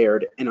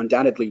 unprepared and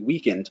undoubtedly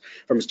weakened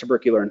from his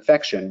tubercular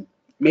infection,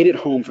 made it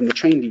home from the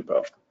train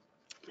depot.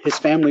 His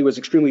family was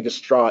extremely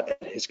distraught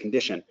at his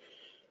condition.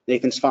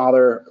 Nathan's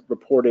father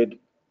reported,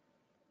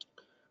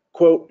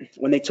 quote,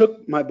 when they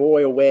took my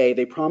boy away,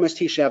 they promised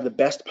he should have the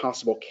best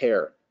possible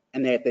care,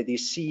 and that they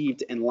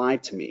deceived and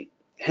lied to me.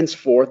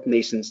 Henceforth,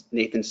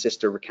 Nathan's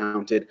sister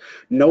recounted,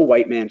 no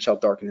white man shall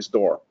darken his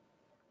door.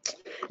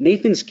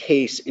 Nathan's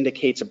case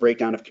indicates a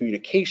breakdown of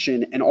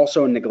communication and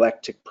also a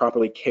neglect to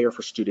properly care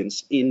for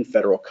students in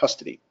federal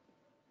custody.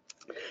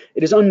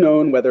 It is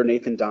unknown whether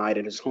Nathan died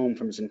at his home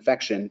from his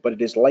infection, but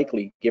it is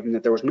likely given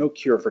that there was no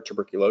cure for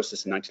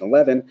tuberculosis in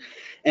 1911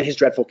 and his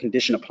dreadful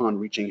condition upon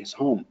reaching his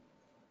home.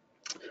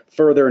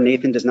 Further,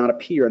 Nathan does not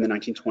appear in the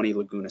 1920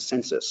 Laguna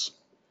census.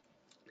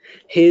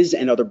 His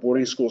and other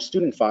boarding school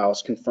student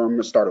files confirm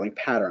a startling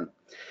pattern.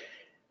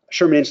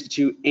 Sherman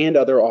Institute and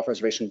other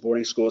off-reservation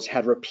boarding schools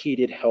had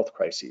repeated health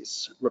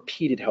crises.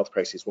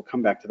 We'll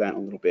come back to that in a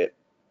little bit.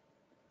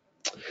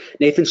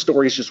 Nathan's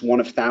story is just one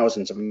of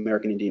thousands of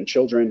American Indian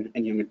children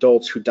and young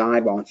adults who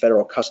died while in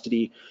federal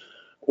custody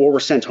or were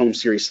sent home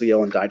seriously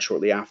ill and died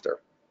shortly after.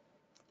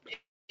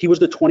 He was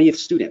the 20th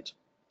student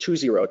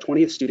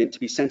to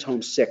be sent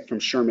home sick from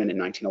Sherman in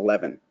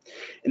 1911.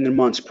 In the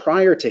months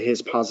prior to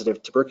his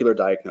positive tubercular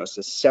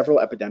diagnosis, several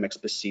epidemics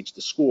besieged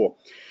the school.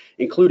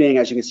 including,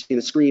 as you can see on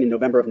the screen, in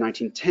November of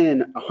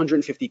 1910,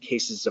 150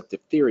 cases of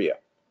diphtheria.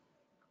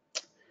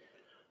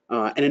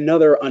 And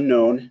another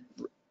unknown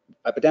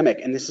epidemic,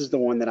 and this is the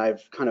one that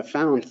I've kind of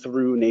found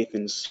through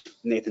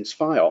Nathan's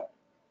file,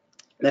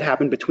 that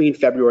happened between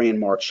February and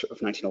March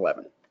of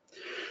 1911.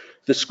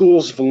 The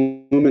school's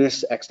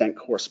voluminous extant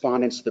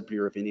correspondence to the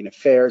Bureau of Indian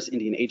Affairs,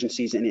 Indian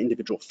agencies, and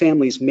individual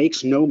families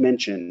makes no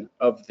mention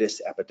of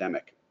this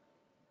epidemic,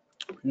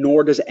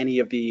 nor does any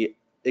of the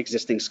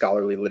existing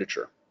scholarly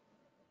literature.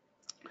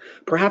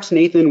 Perhaps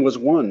Nathan was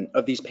one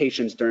of these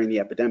patients during the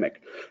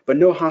epidemic, but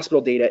no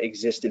hospital data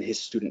exist in his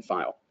student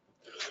file.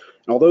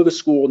 And although the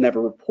school never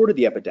reported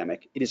the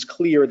epidemic, it is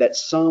clear that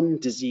some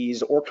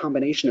disease or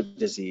combination of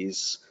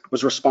disease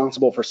was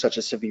responsible for such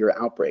a severe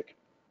outbreak.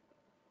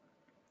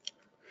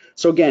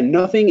 So again,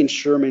 nothing in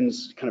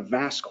Sherman's kind of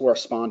vast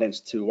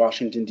correspondence to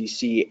Washington,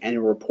 D.C.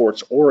 annual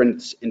reports or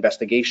in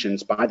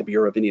investigations by the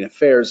Bureau of Indian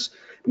Affairs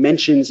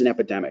mentions an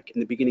epidemic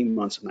in the beginning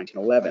months of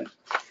 1911.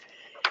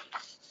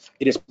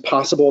 It is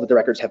possible that the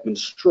records have been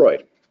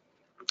destroyed.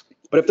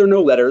 But if there are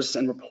no letters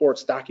and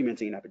reports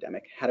documenting an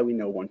epidemic, how do we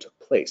know one took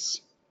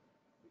place?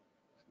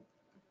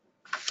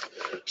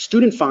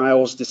 Student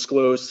files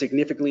disclose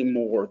significantly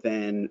more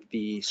than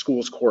the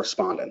school's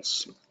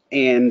correspondence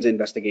and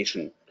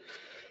investigation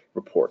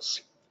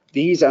reports.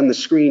 These on the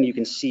screen you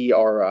can see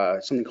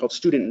are something called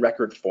student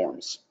record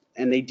forms,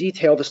 and they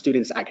detail the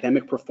student's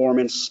academic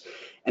performance,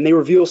 and they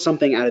reveal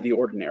something out of the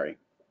ordinary.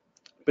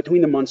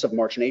 Between the months of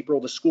March and April,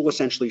 the school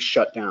essentially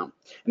shut down,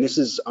 and this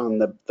is on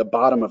the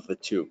bottom of the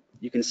two.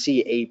 You can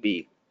see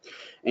AB,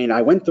 and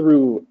I went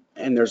through,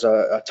 and there's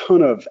a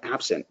ton of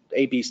absent.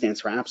 AB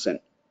stands for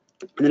absent.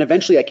 And then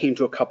eventually I came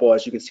to a couple,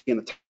 as you can see on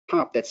the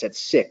top, that said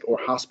sick or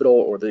hospital,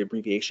 or the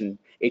abbreviation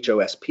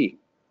HOSP.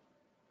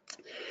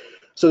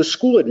 So the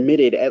school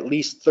admitted at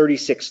least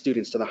 36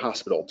 students to the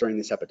hospital during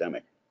this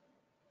epidemic.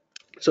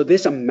 So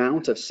this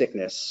amount of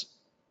sickness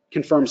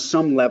confirms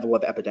some level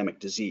of epidemic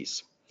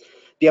disease.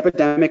 The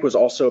epidemic was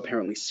also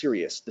apparently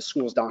serious. The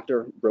school's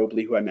doctor,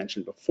 Robley, who I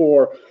mentioned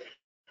before,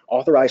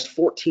 authorized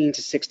 14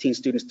 to 16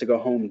 students to go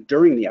home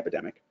during the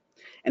epidemic,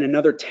 and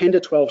another 10 to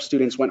 12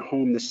 students went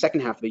home the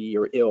second half of the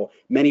year ill,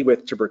 many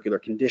with tubercular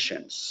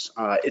conditions.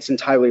 It's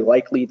entirely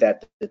likely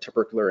that the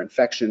tubercular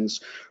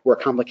infections were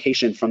a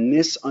complication from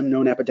this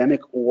unknown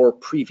epidemic or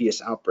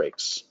previous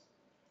outbreaks.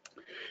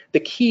 The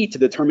key to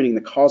determining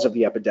the cause of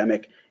the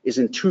epidemic is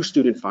in two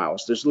student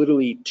files. There's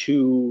literally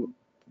 2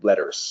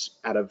 letters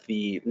out of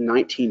the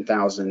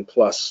 19,000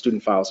 plus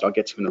student files that I'll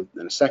get to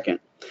in a second.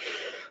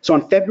 So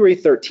on February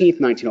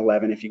 13th,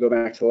 1911, if you go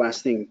back to the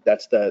last thing,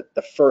 that's the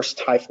first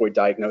typhoid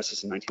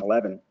diagnosis in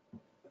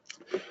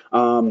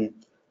 1911.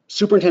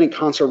 Superintendent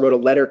Consor wrote a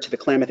letter to the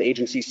Klamath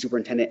Agency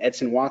Superintendent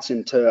Edson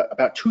Watson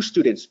about 2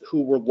 students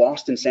who were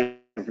lost in San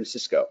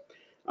Francisco.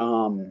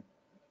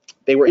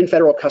 They were in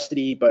federal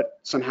custody, but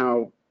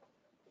somehow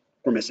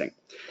were missing.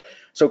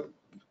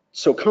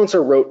 So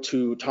Consor wrote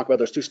to talk about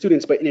those 2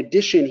 students, but in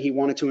addition, he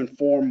wanted to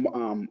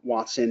inform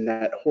Watson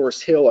that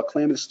Horace Hill, a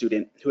Klamath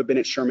student who had been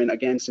at Sherman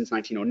again since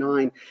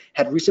 1909,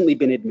 had recently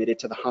been admitted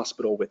to the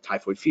hospital with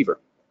typhoid fever.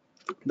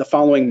 The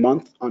following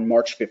month, on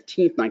March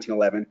 15th,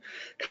 1911,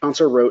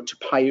 Consor wrote to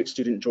Paiute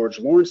student George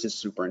Lawrence's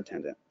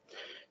superintendent.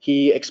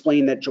 He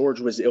explained that George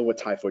was ill with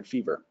typhoid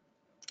fever.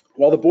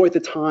 While the boy at the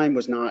time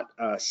was not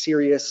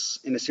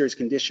in a serious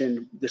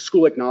condition, the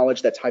school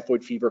acknowledged that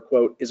typhoid fever,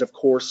 quote, is of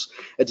course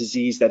a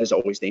disease that is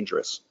always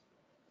dangerous.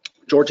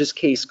 George's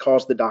case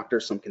caused the doctor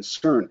some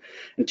concern,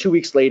 and 2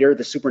 weeks later,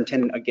 the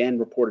superintendent again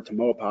reported to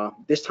MOPA,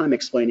 this time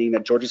explaining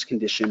that George's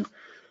condition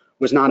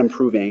was not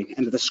improving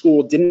and that the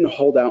school didn't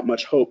hold out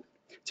much hope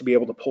to be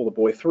able to pull the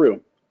boy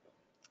through.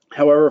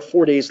 However,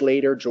 4 days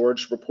later,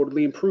 George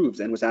reportedly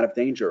improved and was out of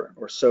danger,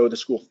 or so the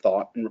school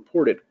thought and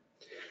reported.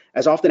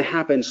 As often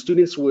happens,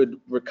 students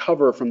would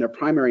recover from their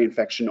primary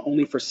infection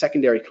only for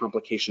secondary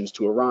complications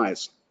to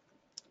arise.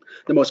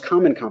 The most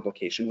common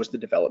complication was the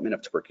development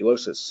of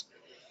tuberculosis.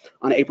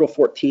 On April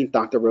 14th,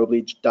 Dr.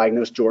 Robley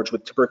diagnosed George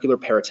with tubercular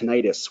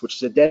peritonitis, which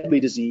is a deadly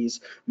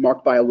disease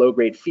marked by a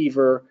low-grade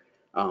fever,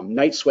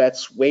 night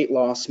sweats, weight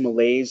loss,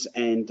 malaise,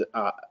 and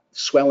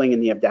swelling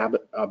in the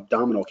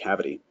abdominal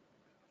cavity.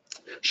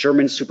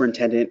 Sherman's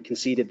superintendent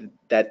conceded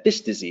that this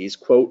disease,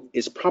 quote,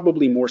 is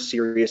probably more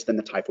serious than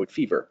the typhoid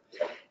fever.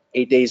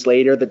 8 days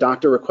later, the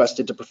doctor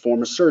requested to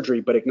perform a surgery,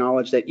 but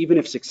acknowledged that even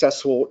if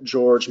successful,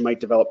 George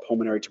might develop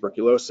pulmonary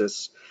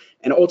tuberculosis.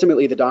 And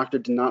ultimately, the doctor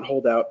did not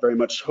hold out very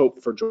much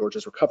hope for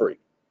George's recovery.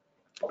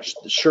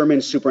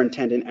 Sherman's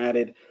superintendent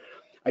added,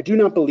 I do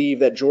not believe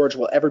that George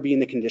will ever be in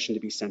the condition to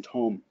be sent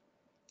home.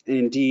 And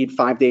indeed,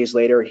 5 days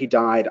later, he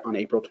died on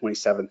April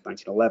 27,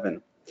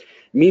 1911.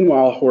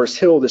 Meanwhile, Horace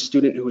Hill, the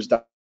student who was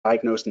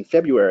diagnosed in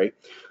February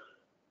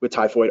with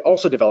typhoid,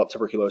 also developed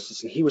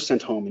tuberculosis, and he was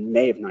sent home in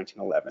May of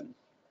 1911.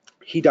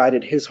 He died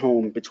at his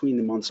home between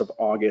the months of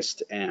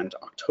August and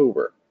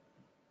October.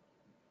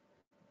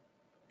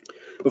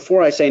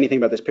 Before I say anything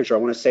about this picture, I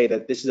want to say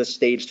that this is a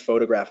staged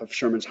photograph of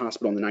Sherman's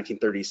Hospital in the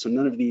 1930s. So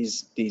none of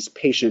these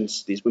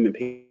patients, these women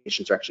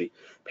patients, are actually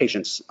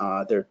patients.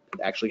 They're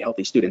actually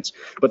healthy students.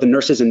 But the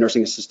nurses and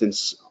nursing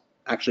assistants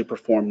actually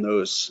perform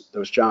those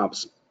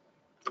jobs.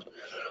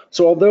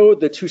 So although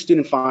the two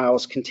student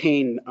files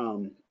contain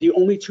the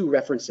only two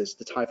references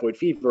to typhoid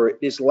fever, it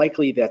is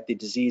likely that the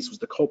disease was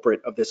the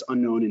culprit of this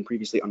unknown and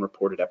previously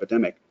unreported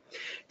epidemic.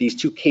 These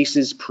two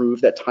cases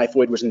prove that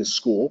typhoid was in the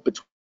school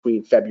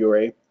between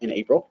February and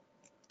April,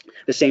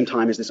 the same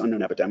time as this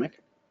unknown epidemic.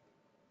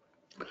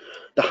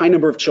 The high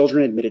number of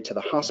children admitted to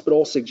the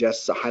hospital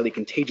suggests a highly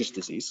contagious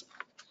disease,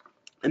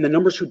 and the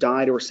numbers who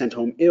died or were sent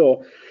home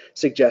ill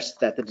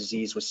suggest that the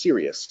disease was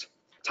serious.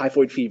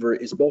 Typhoid fever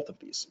is both of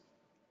these.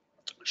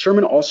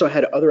 Sherman also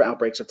had other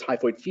outbreaks of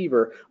typhoid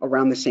fever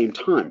around the same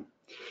time.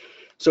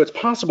 So it's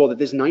possible that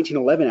this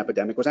 1911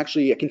 epidemic was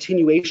actually a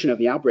continuation of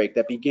the outbreak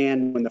that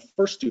began when the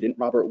first student,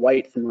 Robert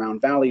White from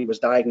Round Valley, was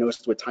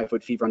diagnosed with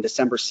typhoid fever on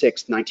December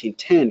 6,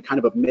 1910, kind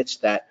of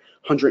amidst that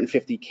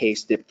 150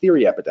 case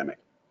diphtheria epidemic.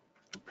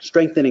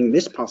 Strengthening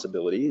this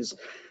possibility is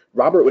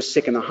Robert was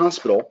sick in the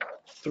hospital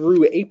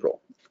through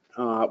April,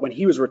 when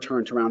he was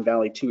returned to Round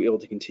Valley too ill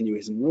to continue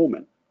his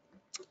enrollment.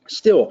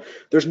 Still,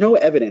 there's no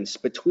evidence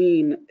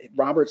between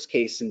Robert's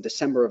case in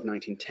December of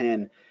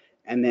 1910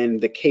 and then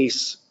the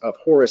case of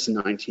Horace in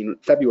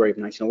February of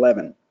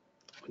 1911.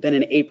 Then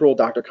in April,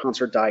 Dr.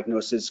 Concert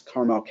diagnoses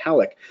Carmel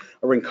Calick,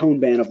 a Rincon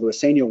band of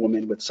Lusania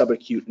woman with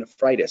subacute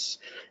nephritis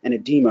and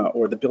edema,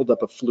 or the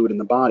buildup of fluid in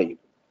the body.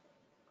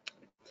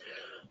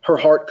 Her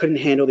heart couldn't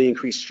handle the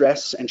increased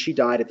stress, and she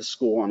died at the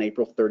school on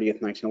April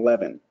 30th,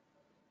 1911.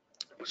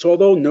 So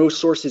although no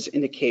sources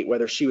indicate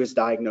whether she was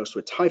diagnosed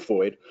with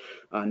typhoid,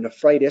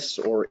 nephritis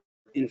or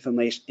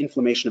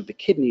inflammation of the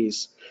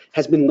kidneys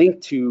has been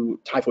linked to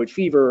typhoid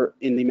fever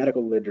in the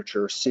medical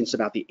literature since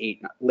about the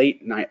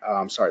late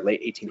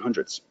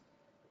 1800s.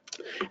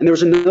 And there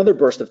was another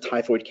burst of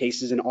typhoid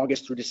cases in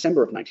August through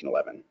December of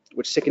 1911,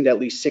 which sickened at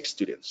least 6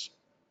 students.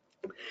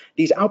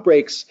 These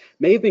outbreaks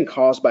may have been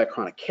caused by a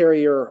chronic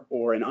carrier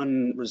or an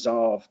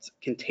unresolved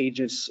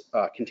contagion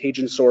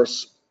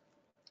source.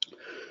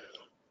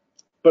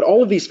 But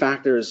all of these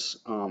factors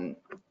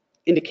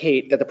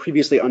indicate that the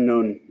previously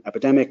unknown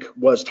epidemic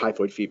was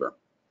typhoid fever.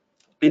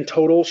 In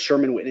total,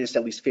 Sherman witnessed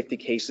at least 50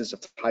 cases of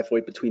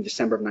typhoid between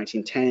December of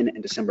 1910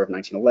 and December of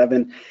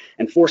 1911,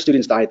 and 4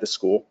 students died at the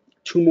school.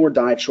 2 more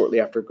died shortly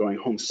after going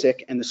home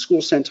sick, and the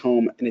school sent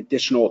home an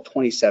additional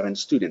 27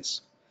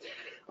 students.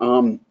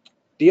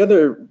 The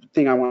other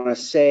thing I want to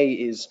say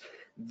is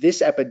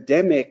this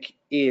epidemic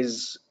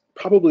is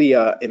probably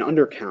an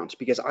undercount,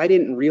 because I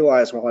didn't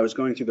realize while I was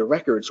going through the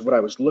records what I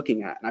was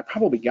looking at, and I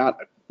probably got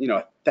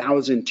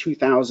 1,000,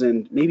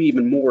 2,000, maybe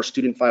even more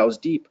student files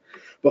deep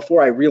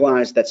before I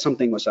realized that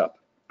something was up.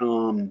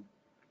 And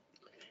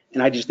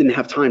I just didn't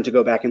have time to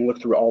go back and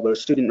look through all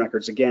those student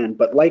records again,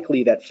 but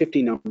likely that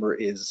 50 number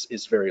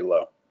is very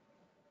low.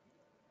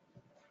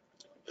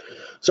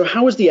 So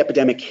how was the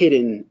epidemic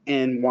hidden,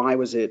 and why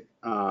was it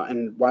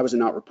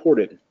not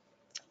reported?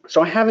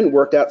 So I haven't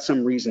worked out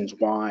some reasons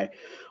why,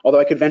 although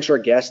I could venture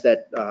a guess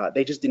that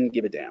they just didn't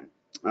give a damn.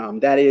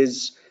 That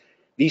is,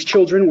 these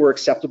children were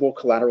acceptable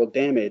collateral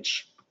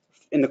damage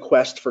in the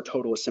quest for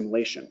total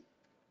assimilation.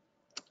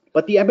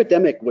 But the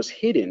epidemic was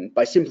hidden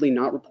by simply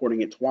not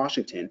reporting it to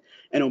Washington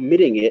and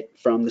omitting it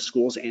from the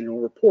school's annual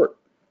report.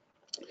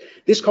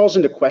 This calls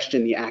into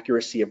question the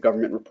accuracy of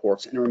government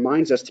reports and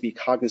reminds us to be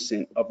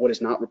cognizant of what is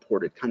not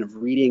reported, kind of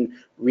reading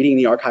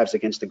the archives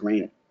against the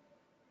grain.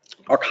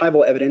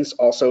 Archival evidence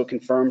also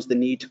confirms the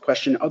need to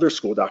question other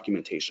school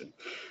documentation,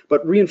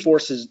 but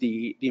reinforces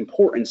the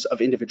importance of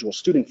individual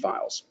student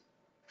files.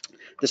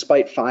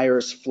 Despite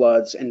fires,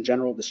 floods, and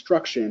general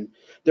destruction,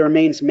 there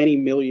remains many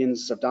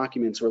millions of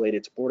documents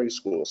related to boarding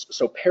schools.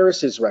 So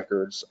Paris's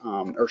records,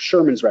 or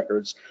Sherman's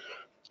records,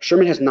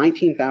 Sherman has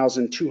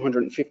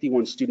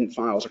 19,251 student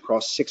files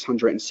across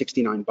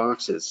 669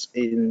 boxes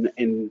in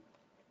an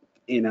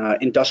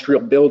industrial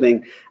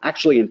building,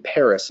 actually in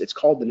Paris. It's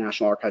called the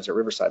National Archives at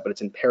Riverside, but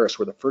it's in Paris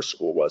where the first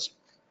school was.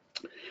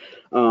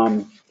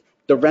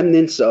 The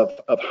remnants of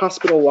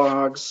hospital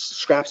logs,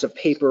 scraps of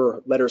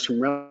paper, letters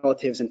from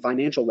relatives, and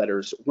financial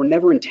letters were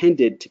never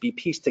intended to be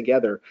pieced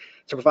together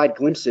to provide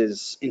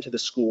glimpses into the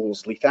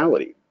school's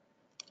lethality.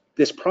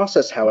 This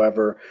process,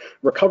 however,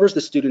 recovers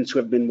the students who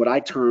have been what I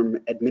term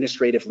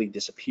administratively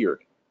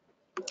disappeared.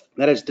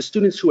 That is, the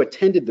students who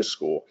attended the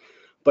school,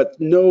 but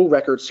no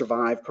records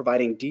survive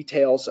providing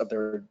details of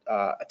their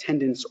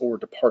attendance or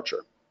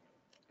departure.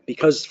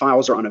 Because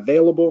files are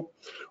unavailable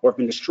or have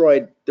been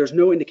destroyed, there's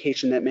no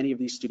indication that many of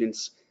these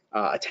students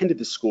attended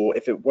the school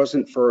if it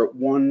wasn't for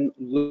one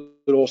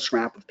little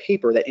scrap of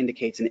paper that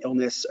indicates an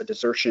illness, a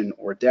desertion,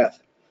 or a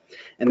death.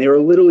 And there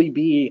will literally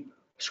be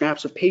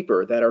scraps of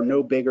paper that are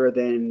no bigger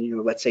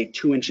than, let's say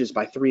 2 inches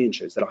by 3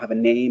 inches, that'll have a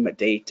name, a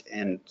date,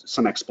 and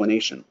some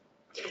explanation.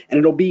 And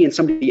it'll be in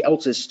somebody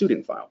else's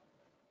student file.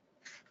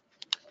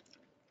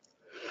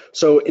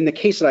 So in the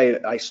case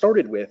that I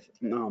started with,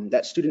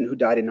 that student who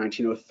died in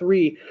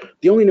 1903,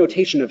 the only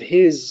notation of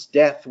his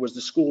death was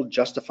the school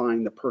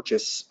justifying the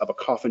purchase of a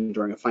coffin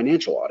during a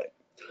financial audit.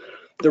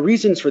 The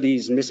reasons for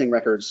these missing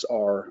records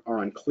are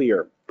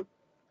unclear,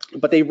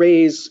 but they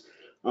raise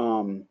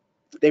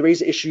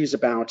issues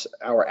about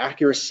our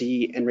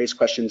accuracy and raise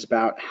questions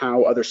about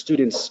how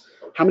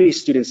many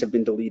students have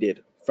been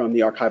deleted from the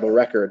archival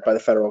record by the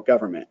federal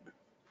government.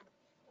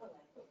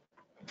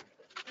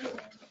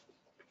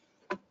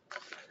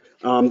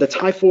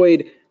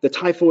 The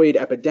typhoid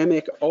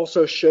epidemic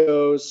also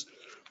shows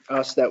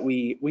us that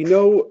we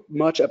know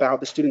much about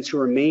the students who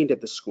remained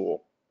at the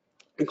school,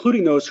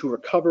 including those who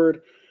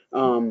recovered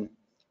and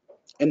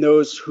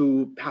those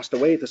who passed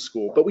away at the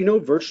school, but we know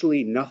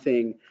virtually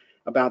nothing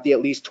about the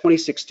at least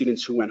 26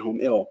 students who went home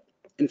ill.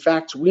 In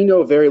fact, we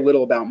know very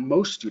little about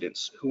most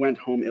students who went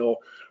home ill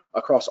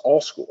across all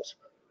schools.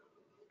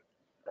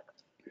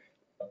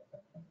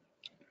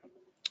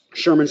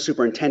 Sherman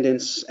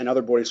superintendents and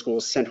other boarding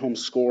schools sent home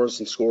scores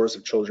and scores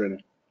of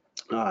children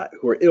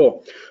who were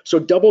ill. So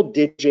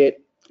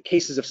double-digit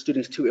cases of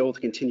students too ill to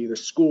continue their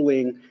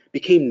schooling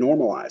became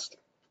normalized.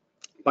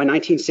 By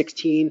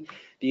 1916,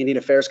 the Indian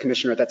Affairs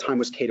Commissioner at that time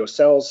was Cato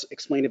Sells,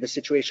 explained of the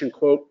situation,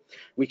 quote,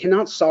 "We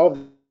cannot solve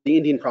the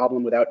Indian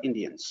problem without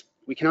Indians.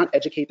 We cannot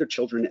educate their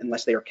children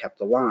unless they are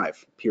kept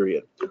alive,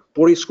 period."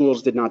 Boarding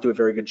schools did not do a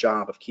very good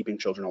job of keeping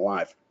children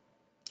alive.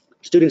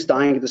 Students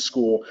dying at the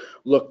school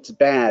looked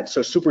bad,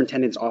 so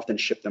superintendents often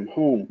shipped them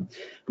home.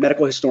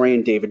 Medical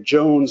historian David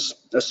Jones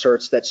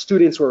asserts that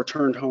students were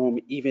returned home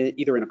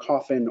either in a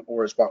coffin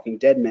or as walking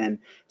dead men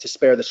to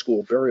spare the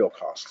school burial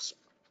costs.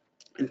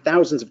 And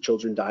thousands of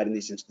children died in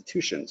these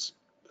institutions.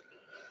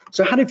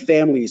 So how did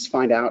families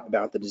find out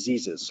about the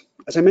diseases?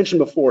 As I mentioned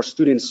before,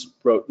 students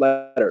wrote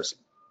letters.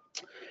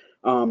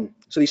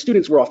 So these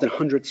students were often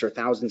hundreds or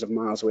thousands of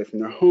miles away from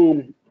their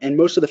home, and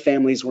most of the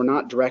families were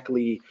not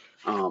directly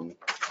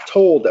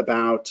told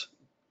about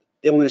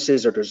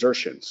illnesses or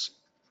desertions.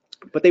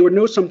 But they would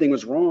know something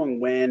was wrong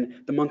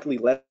when the monthly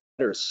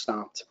letters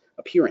stopped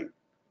appearing.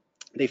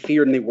 They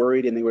feared and they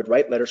worried, and they would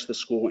write letters to the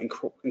school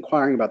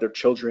inquiring about their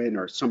children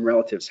or some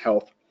relative's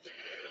health.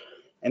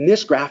 And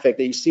this graphic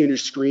that you see on your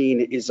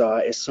screen is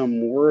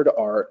some word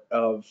art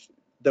of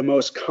the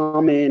most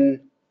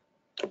common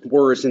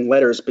words and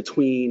letters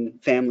between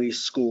families,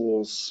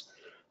 schools,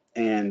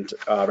 and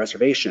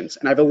reservations.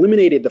 And I've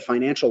eliminated the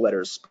financial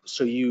letters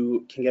so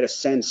you can get a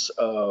sense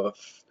of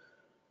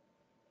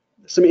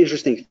some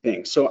interesting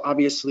things. So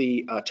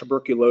obviously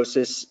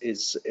tuberculosis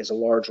is a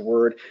large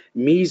word.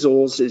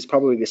 Measles is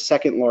probably the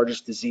second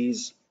largest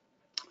disease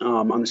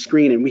on the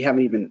screen, and we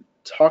haven't even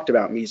talked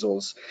about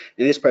measles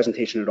in this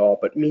presentation at all,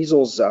 but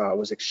measles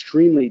was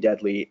extremely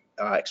deadly,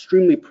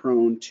 extremely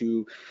prone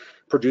to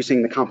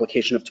producing the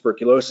complication of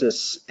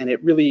tuberculosis, and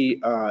it really,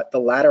 the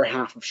latter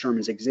half of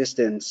Sherman's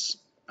existence,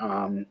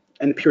 and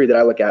the period that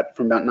I look at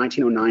from about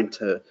 1909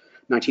 to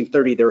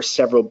 1930, there were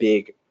several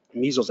big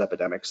measles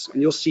epidemics,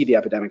 and you'll see the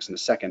epidemics in a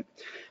second.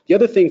 The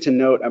other thing to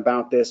note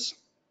about this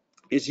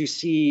is you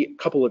see a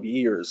couple of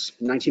years.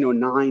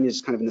 1909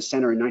 is kind of in the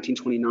center, and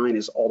 1929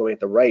 is all the way at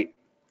the right.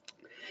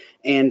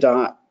 And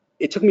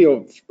it took me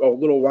a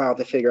little while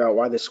to figure out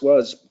why this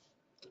was,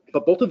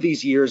 but both of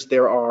these years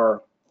there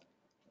are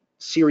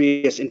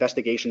serious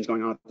investigations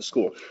going on at the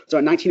school. So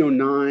in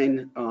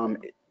 1909,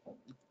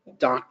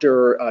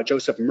 Dr.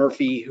 Joseph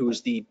Murphy,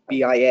 who's the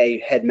BIA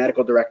head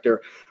medical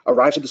director,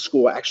 arrives at the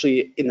school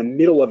actually in the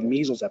middle of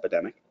measles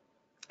epidemic,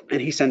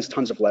 and he sends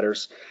tons of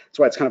letters. That's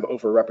why it's kind of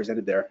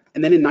overrepresented there.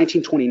 And then in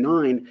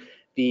 1929,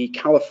 the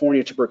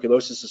California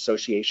Tuberculosis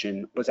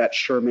Association was at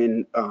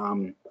Sherman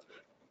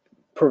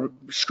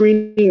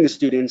screening the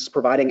students,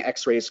 providing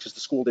x-rays because the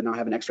school did not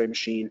have an x-ray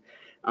machine,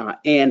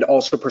 and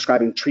also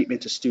prescribing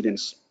treatment to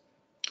students.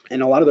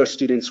 And a lot of those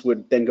students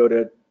would then go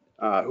to,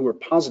 who were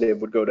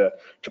positive, would go to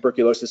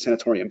tuberculosis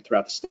sanatorium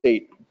throughout the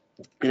state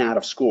and out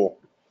of school,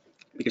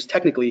 because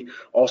technically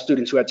all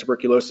students who had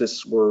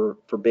tuberculosis were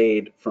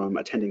forbade from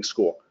attending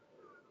school,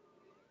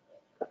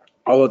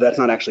 although that's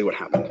not actually what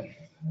happened.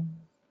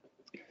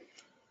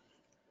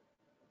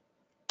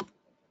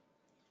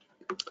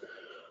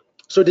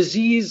 So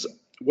disease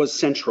was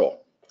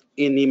central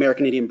in the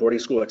American Indian boarding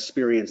school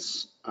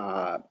experience,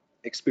 and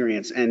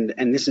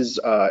this is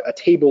a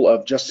table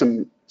of just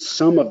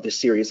some of the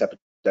serious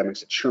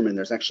epidemics at Sherman.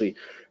 There's actually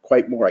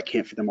quite more. I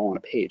can't fit them all on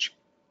a page.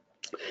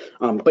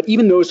 But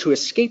even those who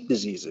escaped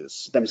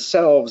diseases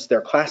themselves,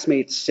 their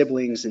classmates,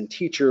 siblings, and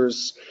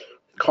teachers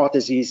caught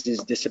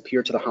diseases,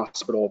 disappeared to the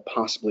hospital,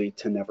 possibly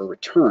to never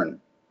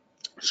return.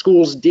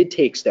 Schools did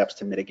take steps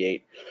to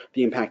mitigate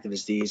the impact of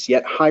disease,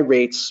 yet high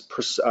rates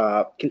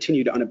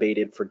continued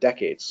unabated for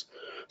decades.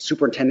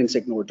 Superintendents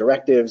ignored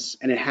directives,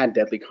 and it had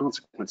deadly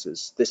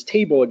consequences. This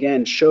table,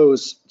 again,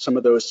 shows some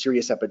of those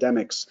serious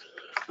epidemics.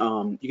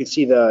 You can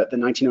see the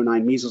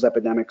 1909 measles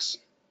epidemics,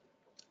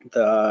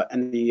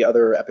 and the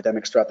other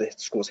epidemics throughout the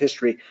school's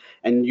history.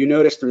 And you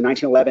notice through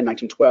 1911,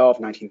 1912,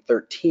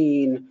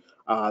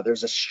 1913,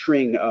 there's a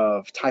string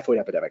of typhoid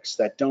epidemics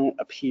that don't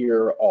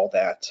appear all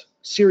that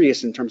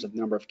serious in terms of the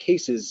number of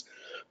cases,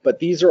 but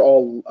these are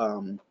all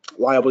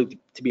liable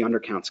to be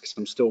undercounts because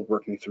I'm still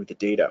working through the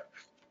data.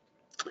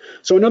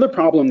 So another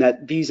problem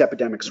that these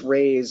epidemics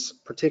raise,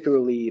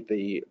 particularly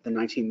the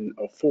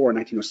 1904,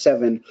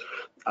 1907,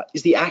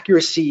 is the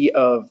accuracy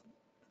of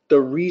the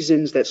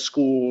reasons that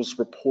schools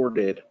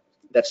reported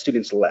that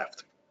students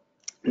left.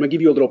 I'm going to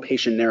give you a little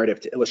patient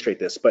narrative to illustrate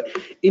this, but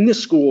in the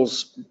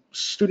school's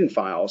student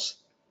files,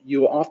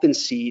 you'll often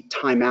see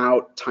time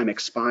out, time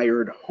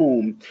expired,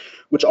 home,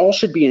 which all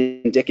should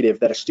be indicative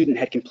that a student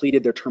had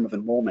completed their term of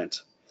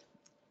enrollment,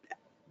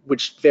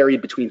 which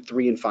varied between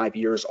 3 and 5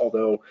 years,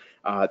 although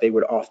they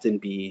would often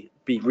be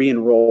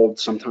re-enrolled,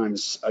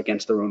 sometimes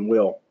against their own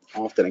will,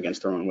 often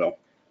against their own will.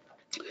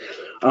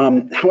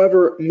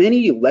 However,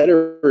 many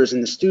letters in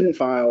the student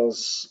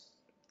files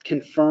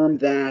confirm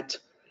that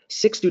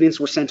 6 students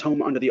were sent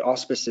home under the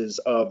auspices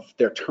of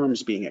their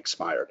terms being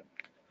expired.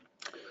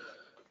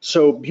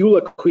 So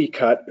Beulah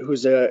Queecut,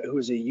 who's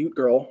a Ute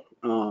girl,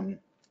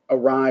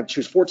 arrived. She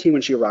was 14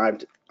 when she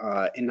arrived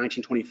in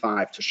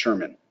 1925 to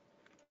Sherman.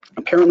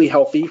 Apparently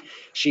healthy.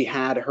 She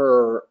had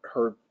her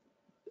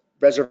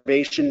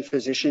reservation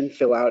physician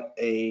fill out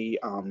a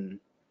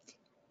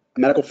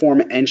medical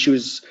form, and she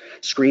was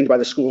screened by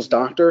the school's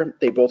doctor.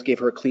 They both gave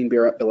her a clean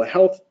bill of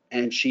health,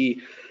 and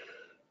she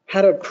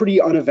had a pretty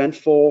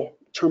uneventful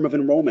term of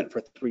enrollment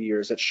for 3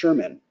 years at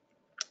Sherman,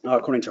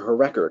 according to her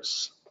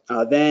records.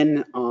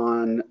 Then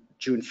on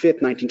June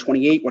 5th,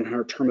 1928, when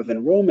her term of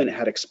enrollment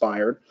had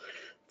expired,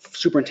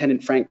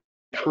 Superintendent Frank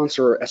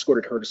Conser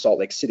escorted her to Salt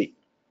Lake City.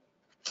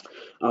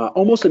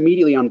 Almost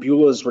immediately on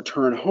Beulah's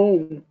return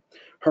home,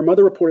 her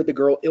mother reported the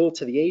girl ill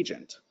to the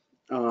agent,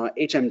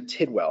 H.M.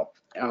 Tidwell,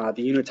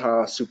 the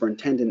Unitah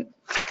superintendent,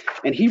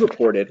 and he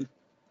reported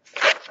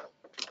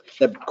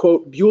that,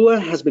 quote, Beulah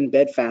has been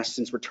bedfast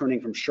since returning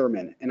from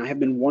Sherman, and I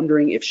have been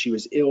wondering if she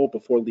was ill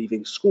before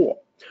leaving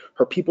school.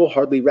 Her people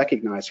hardly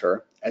recognize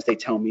her, as they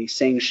tell me,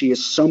 saying she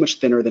is so much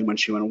thinner than when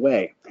she went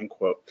away, end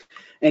quote.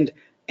 And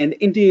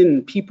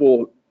Indian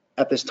people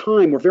at this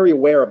time were very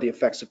aware of the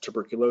effects of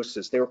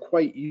tuberculosis. They were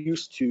quite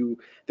used to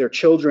their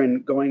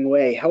children going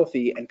away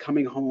healthy and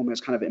coming home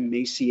as kind of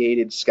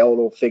emaciated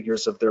skeletal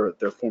figures of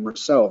their former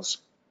selves.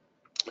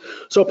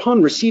 So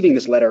upon receiving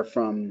this letter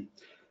from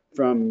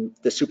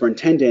the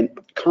superintendent,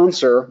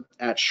 Conser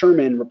at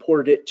Sherman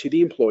reported it to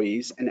the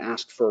employees and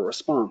asked for a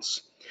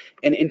response.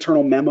 An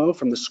internal memo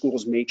from the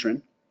school's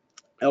matron,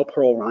 L.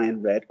 Pearl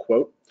Ryan, read,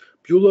 quote,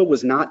 Beulah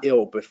was not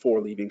ill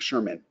before leaving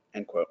Sherman,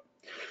 end quote.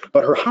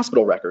 But her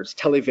hospital records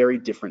tell a very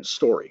different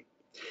story.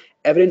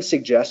 Evidence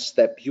suggests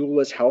that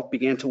Beulah's health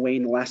began to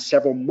wane the last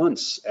several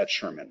months at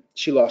Sherman.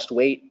 She lost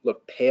weight,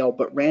 looked pale,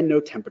 but ran no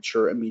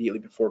temperature immediately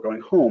before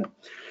going home.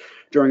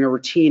 During a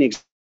routine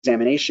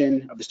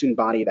examination of the student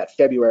body that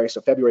February,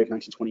 so February of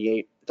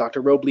 1928,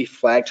 Dr. Robley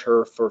flagged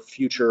her for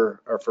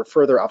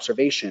further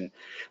observation,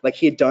 like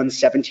he had done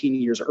 17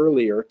 years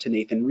earlier to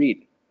Nathan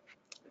Reed.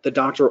 The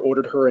doctor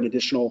ordered her an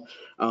additional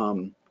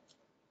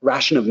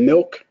ration of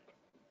milk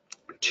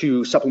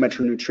to supplement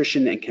her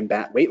nutrition and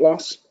combat weight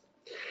loss.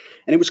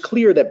 And it was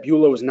clear that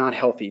Beulah was not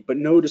healthy, but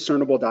no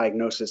discernible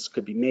diagnosis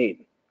could be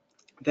made.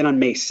 Then on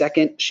May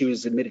 2nd, she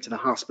was admitted to the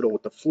hospital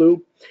with the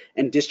flu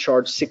and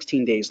discharged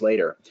 16 days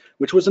later,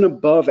 which was an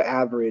above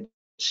average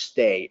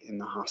stay in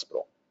the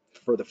hospital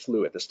for the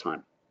flu at this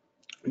time.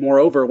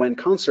 Moreover, when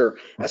Conser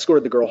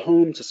escorted the girl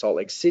home to Salt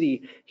Lake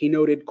City, he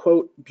noted,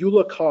 quote,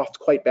 Beulah coughed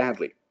quite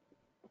badly,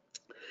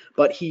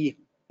 but he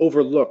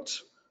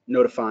overlooked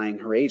notifying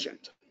her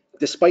agent.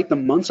 Despite the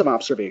months of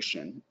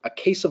observation, a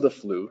case of the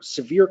flu,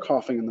 severe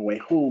coughing on the way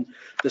home,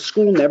 the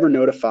school never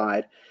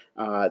notified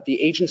the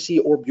agency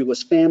or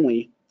Beulah's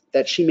family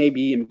that she may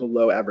be in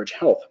below average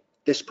health.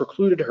 This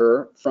precluded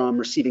her from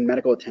receiving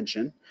medical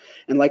attention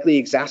and likely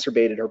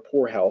exacerbated her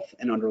poor health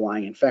and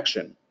underlying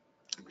infection.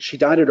 She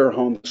died at her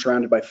home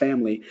surrounded by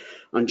family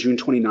on June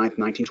 29,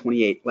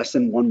 1928, less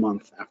than 1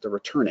 month after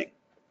returning.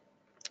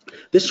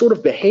 This sort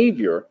of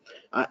behavior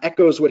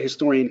echoes what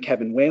historian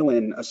Kevin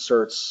Whalen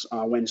asserts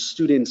when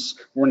students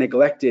were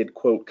neglected,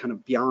 quote, kind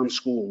of beyond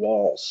school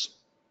walls.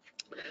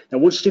 Now,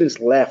 once students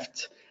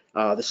left,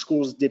 the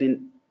schools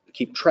didn't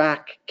keep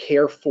track,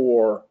 care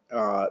for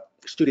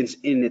students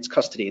in its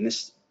custody, and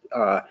this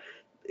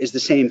is the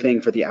same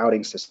thing for the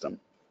outing system.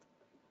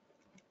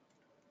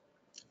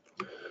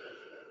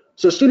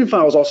 So student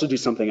files also do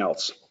something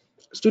else.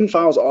 Student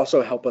files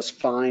also help us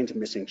find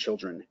missing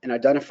children and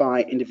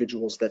identify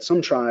individuals that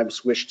some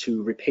tribes wish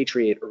to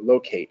repatriate or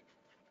locate.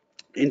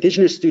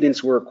 Indigenous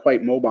students were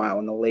quite mobile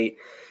in the late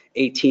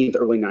 18th,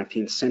 early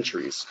 19th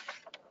centuries.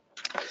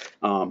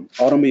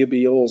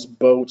 Automobiles,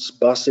 boats,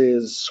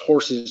 buses,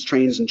 horses,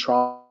 trains, and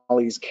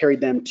trolleys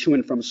carried them to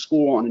and from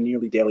school on a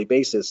nearly daily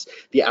basis.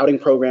 The outing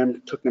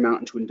program took them out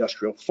into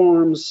industrial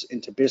farms,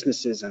 into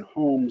businesses and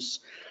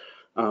homes.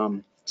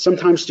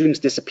 Sometimes students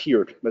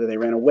disappeared, whether they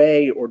ran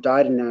away or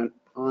died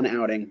on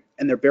outing,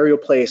 and their burial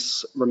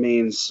place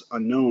remains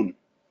unknown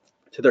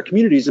to their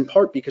communities, in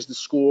part because the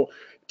school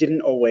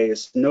didn't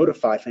always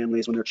notify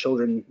families when their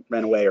children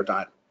ran away or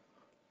died.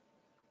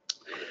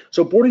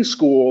 So boarding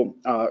school,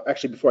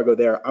 actually before I go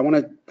there, I want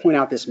to point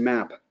out this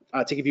map.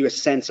 to give you a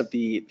sense of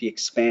the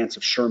expanse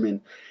of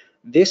Sherman.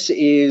 This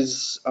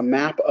is a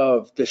map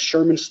of the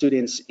Sherman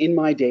students in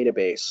my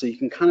database, so you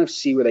can kind of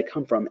see where they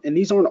come from. And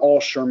these aren't all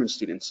Sherman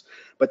students,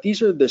 but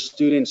these are the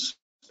students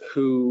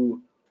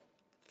who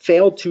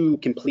failed to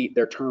complete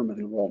their term of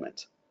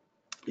enrollment.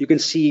 You can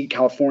see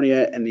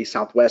California and the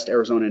Southwest,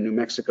 Arizona and New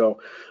Mexico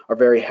are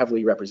very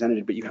heavily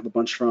represented, but you have a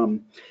bunch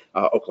from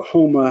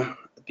Oklahoma,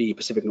 the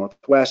Pacific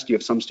Northwest. You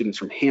have some students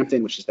from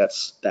Hampton, which is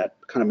that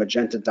kind of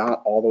magenta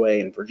dot all the way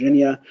in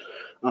Virginia,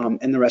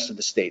 and the rest of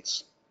the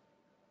states.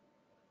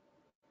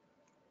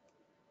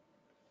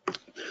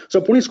 So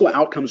boarding school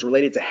outcomes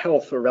related to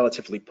health are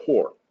relatively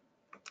poor.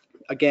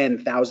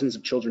 Again, thousands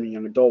of children and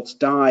young adults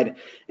died,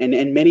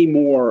 and many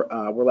more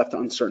were left to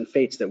uncertain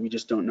fates that we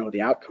just don't know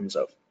the outcomes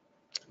of.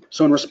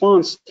 So in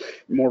response,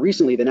 more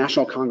recently, the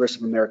National Congress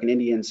of American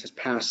Indians has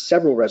passed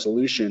several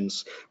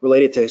resolutions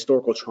related to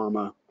historical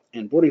trauma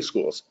and boarding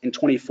schools. In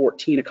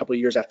 2014, a couple of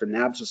years after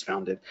NABS was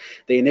founded,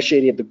 they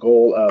initiated the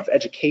goal of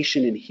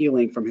education and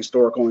healing from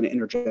historical and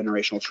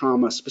intergenerational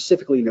trauma,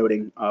 specifically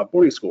noting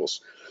boarding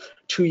schools.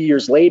 2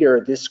 years later,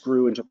 this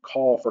grew into a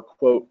call for,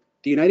 quote,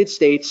 the United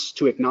States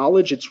to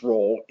acknowledge its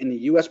role in the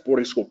U.S.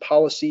 boarding school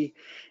policy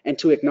and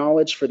to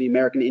acknowledge for the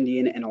American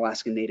Indian and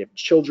Alaskan Native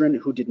children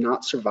who did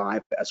not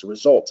survive as a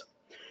result.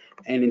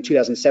 And in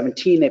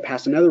 2017, they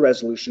passed another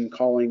resolution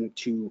calling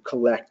to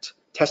collect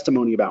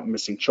testimony about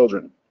missing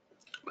children.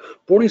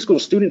 Boarding school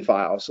student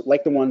files,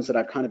 like the ones that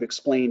I've kind of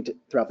explained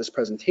throughout this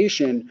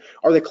presentation,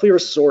 are the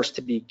clearest source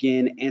to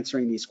begin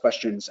answering these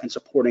questions and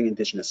supporting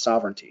Indigenous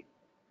sovereignty.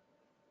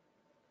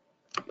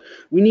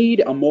 We need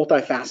a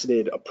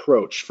multifaceted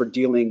approach for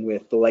dealing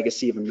with the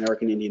legacy of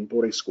American Indian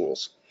boarding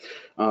schools.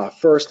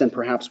 First, and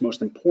perhaps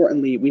most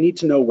importantly, we need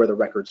to know where the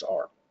records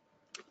are.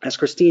 As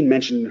Christine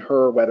mentioned in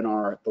her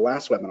webinar, the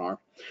last webinar,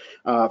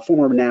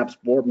 former NABS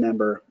board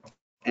member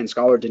and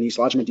scholar Denise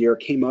Lodgemandier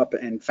came up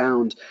and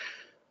found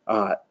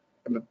at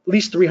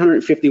least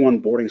 351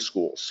 boarding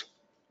schools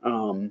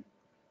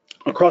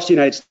across the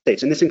United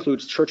States. And this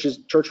includes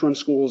church-run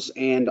schools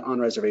and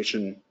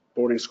on-reservation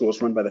boarding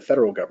schools run by the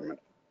federal government.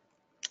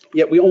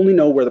 Yet we only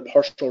know where the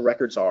partial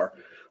records are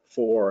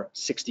for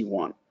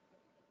 61.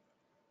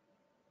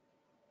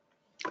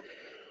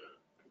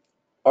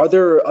 Are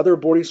there other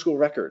boarding school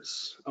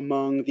records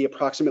among the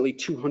approximately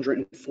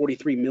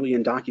 243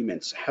 million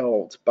documents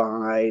held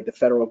by the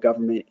federal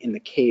government in the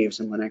caves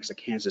in Lenexa,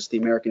 Kansas, the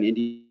American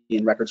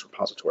Indian Records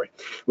Repository,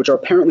 which are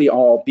apparently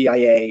all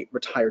BIA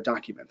retired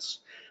documents?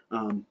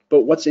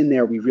 But what's in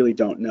there, we really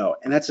don't know.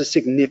 And that's a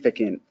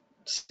significant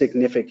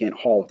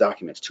haul of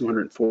documents,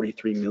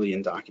 243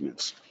 million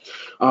documents.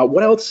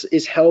 What else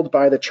is held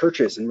by the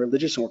churches and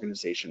religious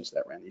organizations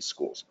that ran these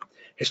schools?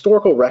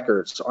 Historical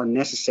records are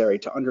necessary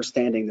to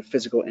understanding the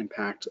physical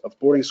impact of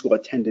boarding school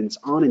attendance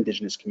on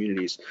Indigenous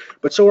communities,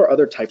 but so are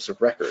other types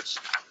of records.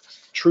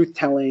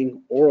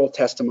 Truth-telling, oral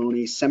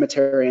testimony,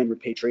 cemetery and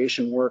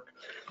repatriation work.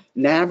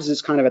 NABS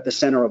is kind of at the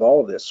center of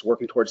all of this,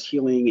 working towards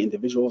healing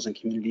individuals and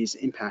communities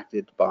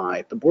impacted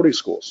by the boarding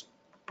schools.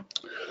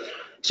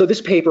 So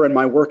this paper and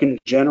my work in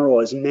general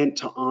is meant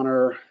to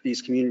honor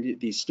these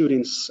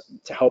students,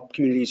 to help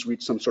communities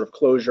reach some sort of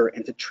closure,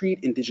 and to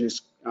treat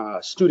Indigenous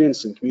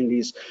students and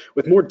communities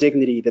with more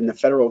dignity than the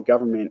federal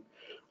government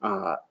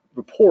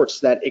reports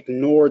that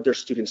ignored their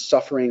students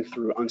suffering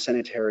through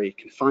unsanitary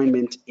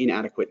confinement,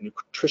 inadequate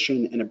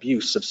nutrition, and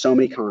abuse of so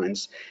many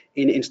kinds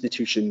in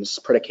institutions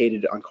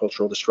predicated on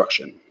cultural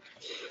destruction.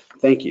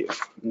 Thank you.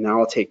 Now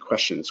I'll take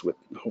questions with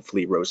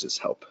hopefully Rose's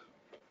help.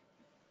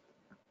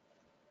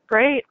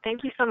 Great.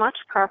 Thank you so much,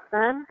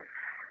 Preston.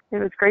 It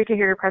was great to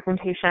hear your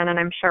presentation, and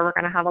I'm sure we're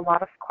going to have a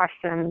lot of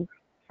questions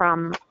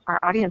from our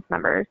audience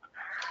members.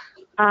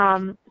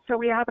 So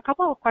we have a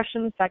couple of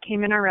questions that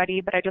came in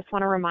already, but I just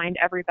want to remind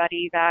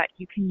everybody that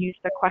you can use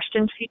the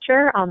questions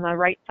feature on the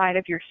right side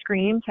of your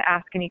screen to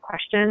ask any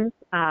questions.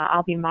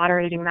 I'll be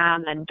moderating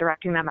them and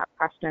directing them at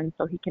Preston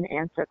so he can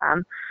answer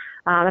them.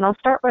 And I'll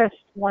start with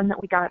one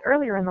that we got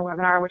earlier in the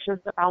webinar, which is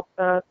about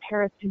the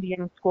Paris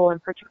Indian School in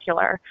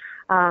particular.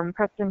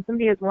 Preston,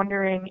 somebody is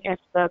wondering if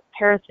the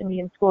Paris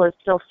Indian School is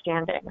still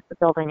standing, if the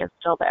building is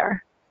still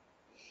there.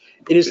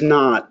 It is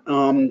not.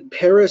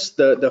 Paris,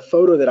 the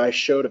photo that I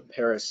showed of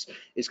Paris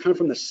is kind of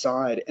from the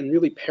side, and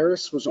really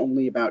Paris was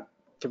only about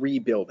 3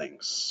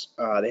 buildings.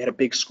 They had a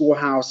big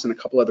schoolhouse and a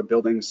couple other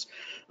buildings,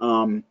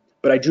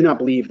 but I do not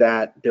believe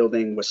that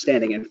building was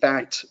standing. In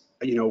fact,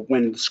 you know,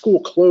 when the school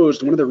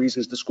closed, one of the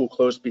reasons the school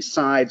closed,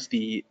 besides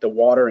the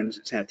water and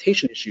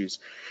sanitation issues,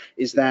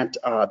 is that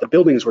the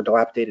buildings were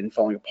dilapidated and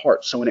falling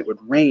apart. So when it would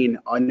rain,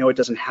 I know it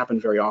doesn't happen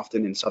very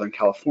often in Southern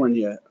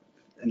California,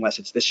 unless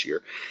it's this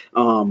year,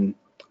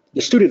 the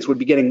students would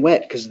be getting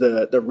wet because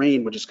the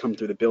rain would just come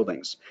through the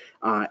buildings.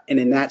 And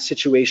in that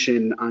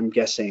situation, I'm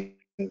guessing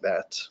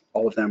that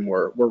all of them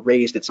were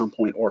raised at some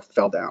point or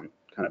fell down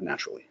kind of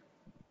naturally.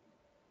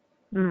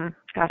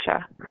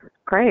 Gotcha.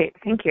 Great.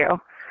 Thank you.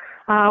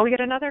 We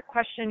get another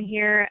question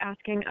here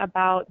asking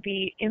about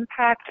the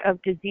impact of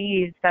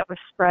disease that was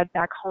spread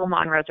back home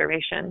on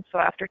reservations. So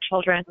after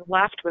children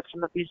left with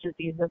some of these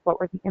diseases, what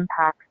were the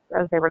impacts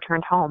as they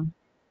returned home?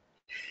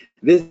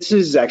 This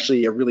is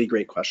actually a really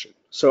great question.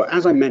 So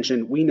as I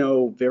mentioned, we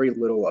know very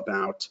little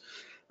about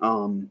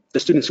the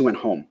students who went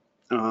home.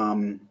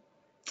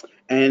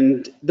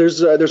 And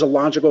there's a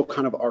logical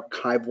kind of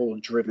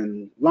archival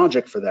driven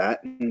logic for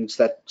that. And it's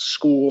that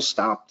schools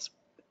stopped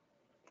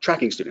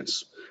tracking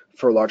students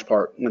for a large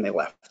part when they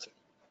left.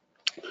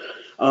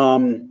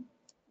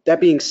 That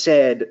being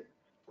said,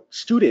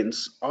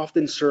 students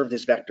often served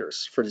as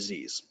vectors for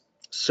disease.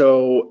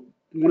 So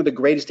one of the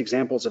greatest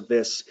examples of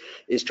this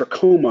is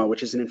trachoma,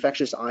 which is an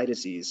infectious eye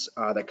disease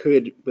that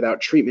could,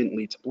 without treatment,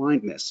 lead to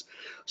blindness.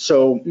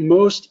 So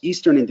most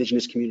Eastern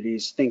indigenous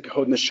communities, think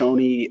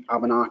Haudenosaunee,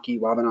 Abenaki,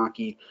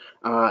 Wabanaki,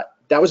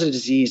 that was a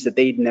disease that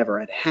they'd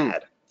never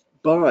had.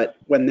 But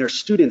when their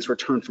students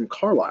returned from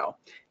Carlisle,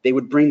 they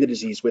would bring the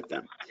disease with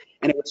them.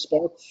 And it would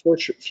spark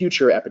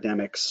future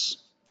epidemics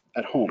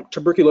at home.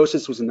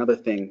 Tuberculosis was another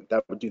thing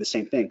that would do the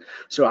same thing.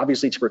 So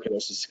obviously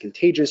tuberculosis is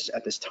contagious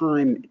at this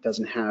time. It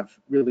doesn't have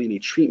really any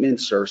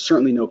treatments or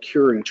certainly no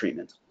curing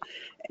treatments.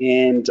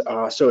 And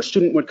so a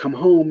student would come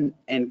home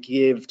and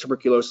give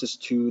tuberculosis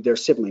to their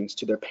siblings,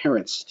 to their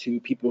parents, to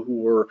people who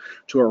were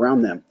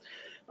around them.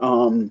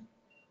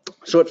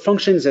 So it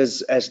functions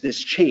as this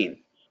chain.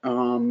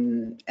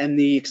 And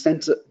the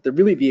extent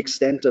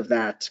of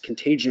that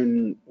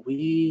contagion,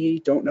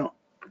 we don't know.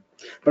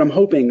 But I'm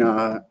hoping,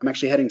 I'm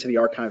actually heading to the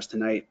archives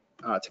tonight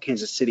to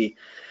Kansas City,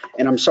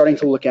 and I'm starting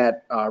to look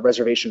at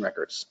reservation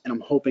records. And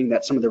I'm hoping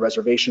that some of the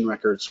reservation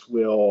records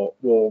will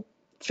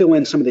fill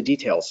in some of the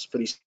details for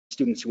these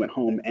students who went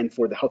home and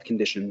for the health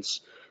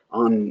conditions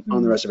on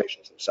the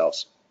reservations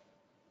themselves.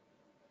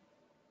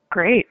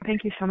 Great,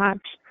 thank you so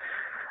much.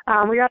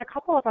 We got a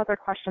couple of other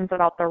questions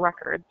about the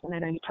records, and I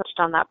know you touched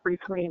on that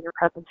briefly in your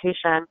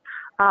presentation.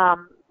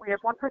 We have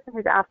one person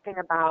who's asking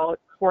about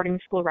boarding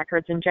school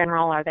records in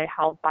general. Are they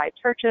held by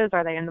churches?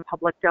 Are they in the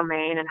public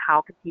domain? And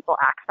how can people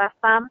access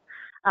them?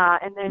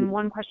 And then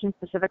one question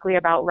specifically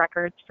about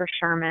records for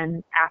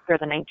Sherman after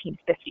the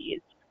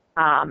 1950s.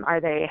 Are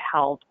they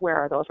held? Where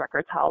are those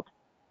records held?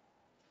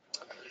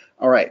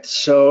 All right,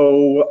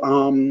 so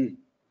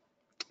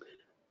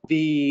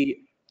the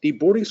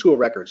boarding school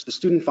records, the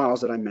student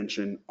files that I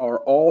mentioned, are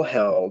all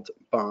held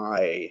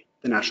by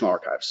the National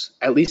Archives,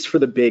 at least for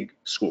the big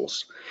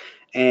schools.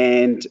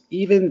 And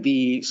even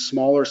the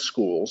smaller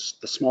schools,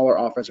 the smaller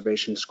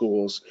off-reservation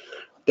schools,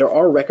 there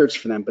are records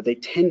for them, but they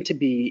tend to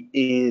be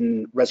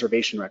in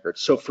reservation records.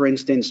 So for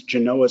instance,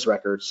 Genoa's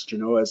records,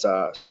 Genoa's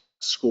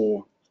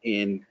school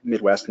in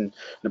Midwest and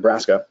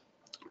Nebraska,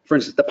 for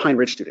instance, the Pine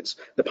Ridge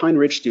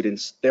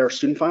students, their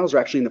student files are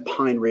actually in the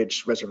Pine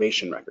Ridge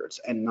reservation records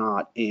and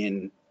not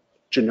in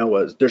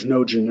Genoa's. There's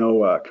no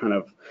Genoa kind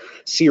of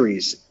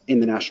series in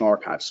the National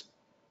Archives.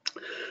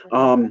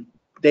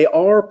 They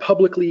are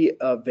publicly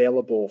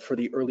available for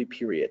the early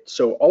period.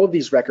 So all of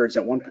these records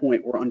at one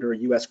point were under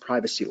U.S.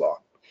 privacy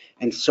law.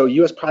 And so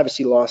U.S.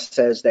 privacy law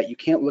says that you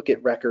can't look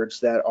at records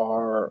that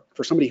are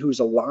for somebody who's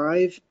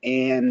alive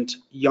and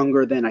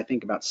younger than, I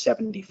think, about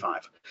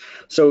 75.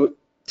 So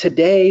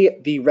today,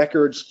 the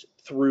records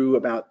through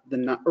about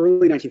the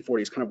early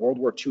 1940s, kind of World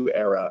War II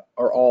era,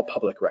 are all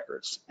public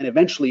records. And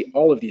eventually,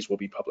 all of these will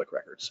be public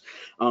records.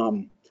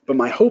 But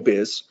my hope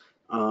is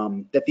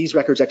that these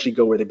records actually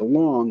go where they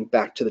belong,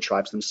 back to the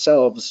tribes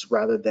themselves,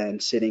 rather than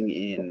sitting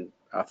in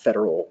a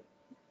federal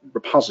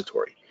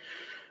repository.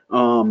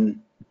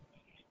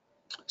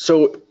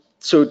 So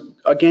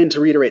again,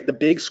 to reiterate, the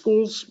big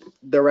schools,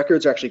 their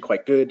records are actually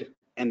quite good,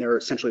 and they're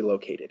essentially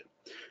located.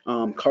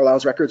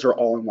 Carlisle's records are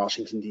all in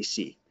Washington,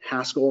 D.C.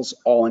 Haskell's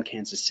all in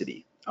Kansas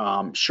City.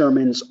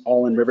 Sherman's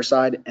all in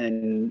Riverside,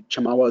 and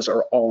Chamawa's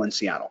are all in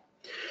Seattle.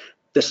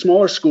 The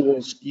smaller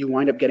schools, you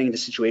wind up getting into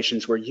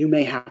situations where you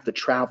may have to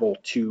travel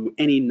to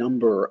any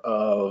number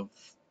of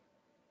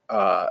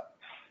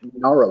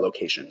NARA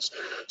locations.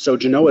 So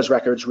Genoa's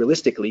records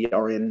realistically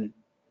are in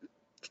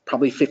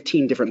probably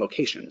 15 different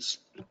locations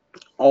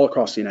all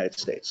across the United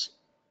States.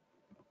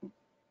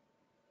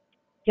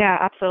 Yeah,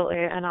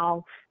 absolutely. And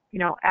I'll,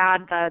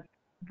 add that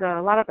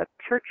a lot of the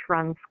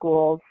church-run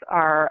schools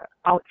are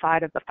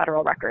outside of the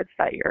federal records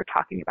that you're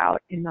talking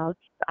about in those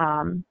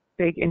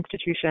big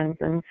institutions,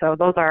 and so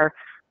those are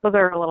a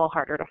little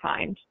harder to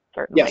find,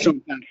 certainly. Yeah, so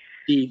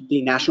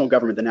the national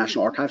government, the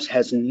National Archives,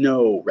 has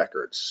no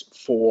records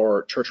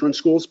for church-run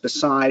schools.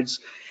 Besides,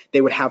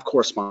 they would have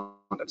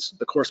correspondence.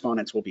 The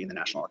correspondence will be in the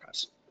National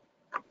Archives.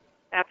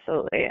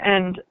 Absolutely.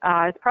 And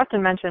as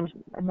Preston mentioned,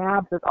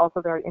 NABS is also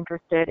very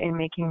interested in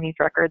making these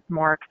records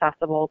more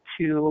accessible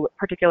to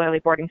particularly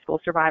boarding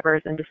school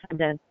survivors and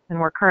descendants. And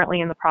we're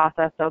currently in the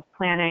process of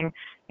planning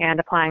and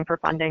applying for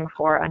funding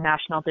for a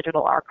national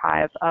digital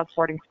archive of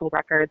boarding school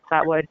records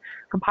that would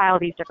compile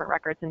these different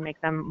records and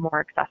make them more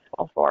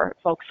accessible for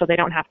folks so they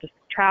don't have to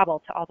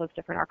travel to all those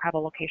different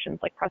archival locations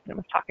like Preston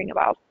was talking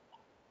about.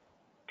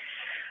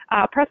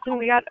 Preston,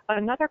 we got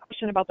another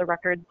question about the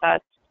records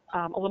that's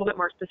a little bit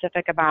more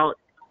specific about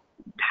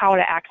how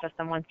to access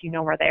them once you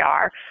know where they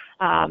are.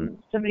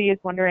 Somebody is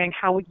wondering,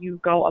 how would you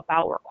go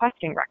about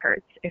requesting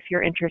records if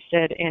you're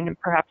interested in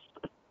perhaps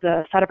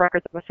the set of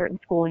records of a certain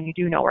school and you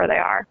do know where they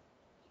are?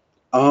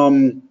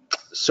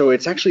 So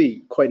it's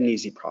actually quite an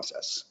easy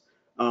process.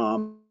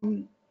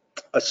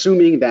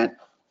 Assuming that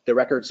the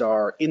records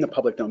are in the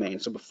public domain,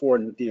 so before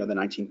the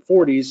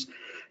 1940s,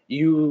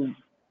 you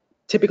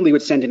typically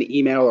would send an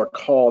email or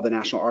call the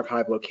National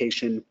Archive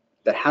location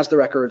that has the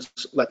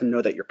records, let them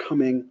know that you're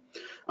coming.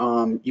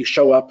 You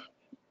show up,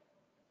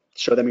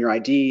 show them your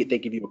ID, they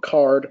give you a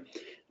card,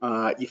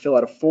 you fill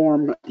out a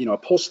form, a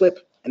pull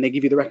slip, and they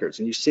give you the records,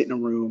 and you sit in a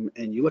room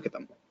and you look at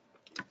them.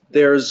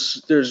 They're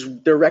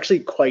actually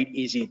quite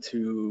easy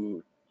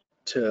to.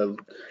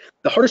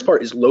 The hardest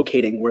part is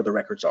locating where the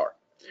records are.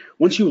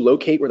 Once you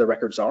locate where the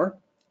records are,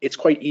 it's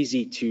quite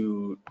easy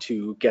to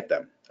get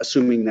them,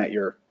 assuming that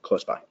you're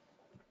close by.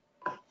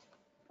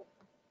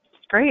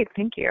 Great,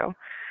 thank you.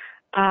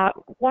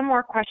 One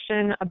more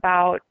question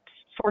about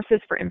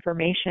sources for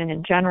information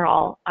in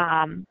general.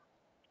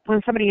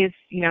 When somebody is,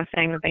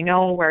 saying that they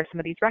know where some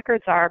of these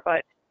records are,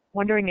 but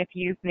wondering if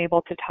you've been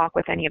able to talk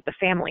with any of the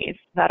families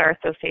that are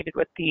associated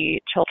with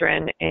the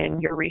children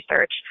in your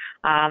research.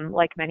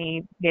 Like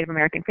many Native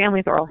American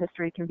families, oral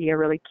history can be a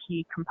really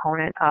key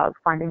component of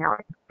finding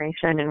out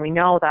information, and we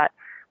know that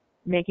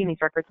making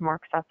these records more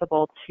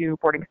accessible to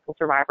boarding school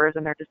survivors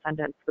and their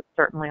descendants would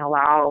certainly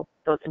allow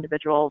those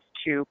individuals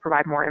to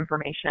provide more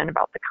information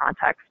about the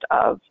context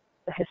of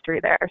the history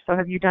there. So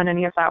have you done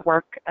any of that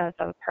work as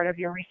a part of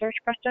your research,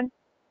 Preston?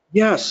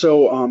 Yeah,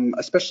 so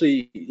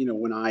especially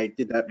when I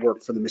did that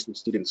work for the missing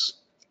students,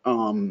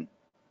 going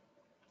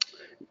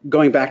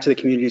back to the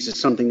communities is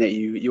something that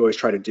you always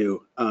try to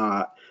do.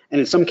 And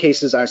in some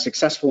cases, I was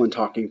successful in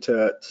talking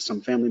to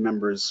some family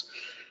members,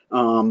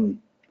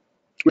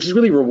 which is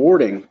really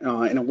rewarding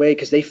in a way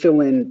because they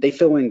fill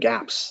in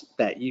gaps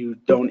that you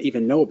don't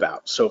even know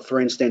about. So,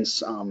 for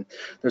instance,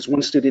 there's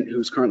one student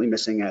who's currently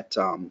missing at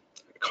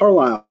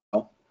Carlisle.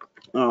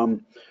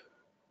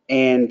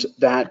 And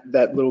that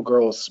little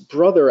girl's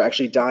brother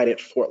actually died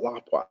at Fort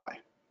Lopwai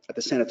at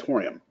the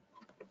sanatorium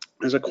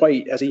as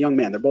a young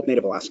man. They're both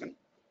Native Alaskan.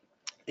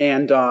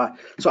 And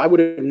so I would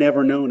have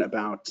never known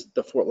about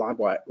the Fort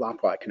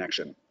Lopwai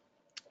connection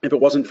if it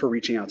wasn't for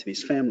reaching out to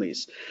these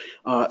families.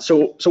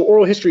 So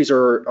oral histories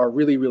are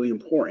really, really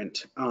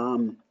important.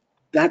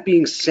 That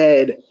being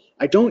said,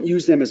 I don't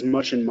use them as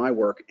much in my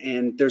work,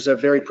 and there's a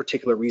very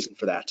particular reason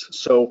for that.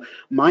 So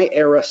my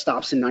era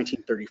stops in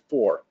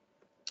 1934.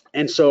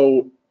 And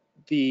so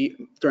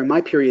during my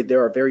period,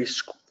 there are very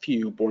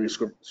few boarding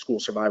school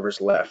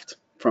survivors left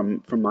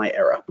from my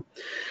era.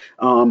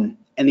 And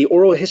the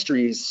oral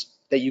histories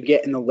that you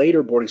get in the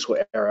later boarding school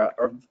era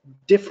are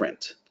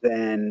different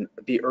than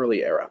the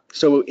early era.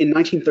 So in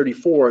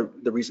 1934,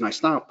 the reason I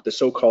stopped, the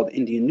so-called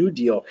Indian New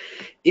Deal,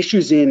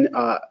 issues in,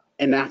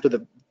 and after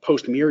the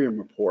post-Miriam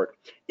report,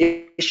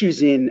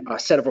 issues in a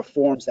set of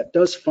reforms that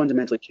does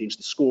fundamentally change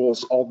the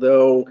schools,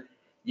 although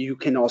you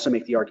can also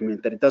make the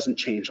argument that it doesn't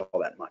change all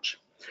that much.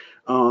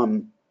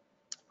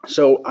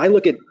 So I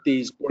look at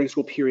these boarding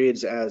school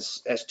periods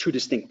as two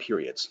distinct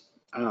periods,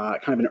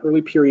 kind of an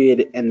early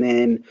period and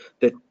then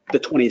the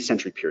 20th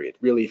century period,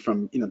 really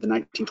from the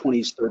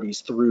 1920s,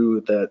 30s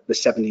through the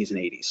 70s and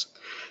 80s.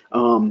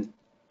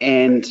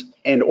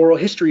 And oral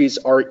histories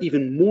are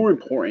even more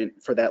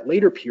important for that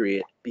later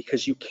period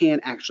because you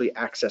can't actually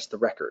access the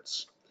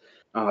records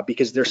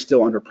because they're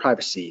still under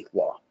privacy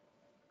law.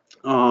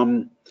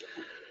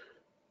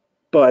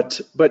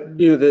 But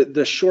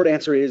the short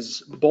answer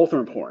is both are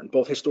important,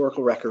 both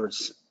historical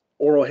records,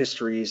 oral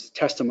histories,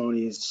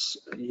 testimonies.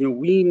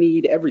 We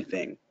need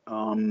everything.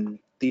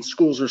 These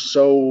schools are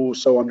so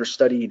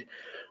understudied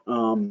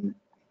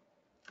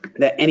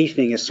that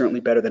anything is certainly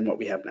better than what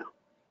we have now.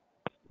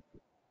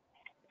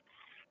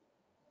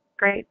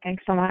 Great,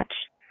 thanks so much.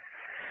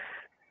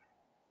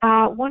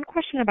 One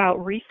question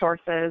about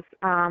resources.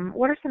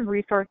 What are some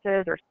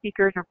resources or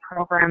speakers or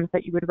programs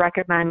that you would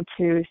recommend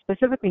to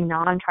specifically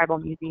non-tribal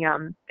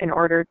museums in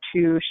order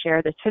to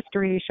share this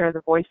history, share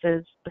the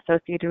voices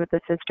associated with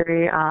this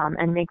history,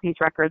 and make these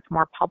records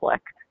more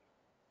public?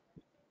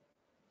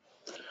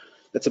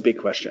 That's a big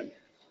question.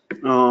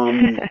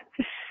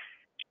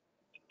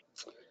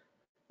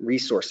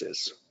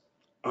 Resources.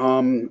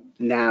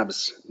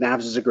 NABS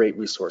is a great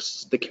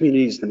resource. The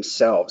communities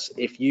themselves.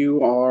 If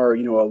you are,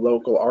 a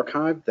local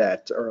archive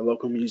or a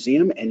local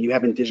museum, and you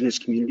have indigenous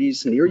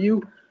communities near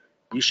you,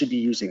 you should be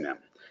using them.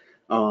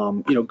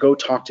 Go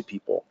talk to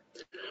people.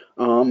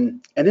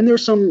 And then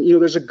there's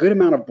there's a good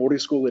amount of boarding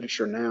school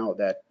literature now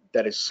that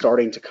is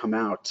starting to come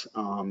out.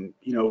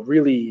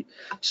 Really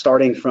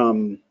starting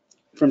from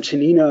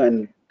Chanina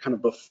and kind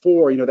of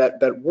before,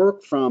 that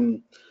work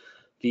from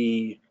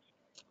the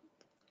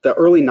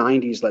early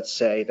 90s, let's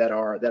say, that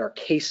are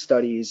case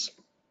studies,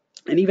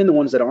 and even the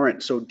ones that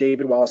aren't. So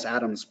David Wallace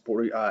Adams'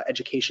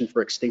 Education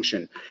for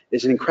Extinction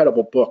is an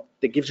incredible book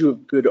that gives you a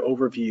good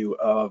overview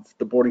of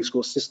the boarding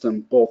school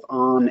system, both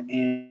on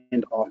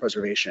and off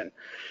reservation.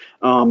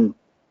 In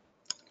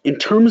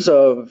terms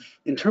of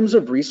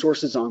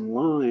resources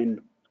online,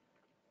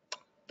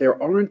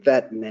 there aren't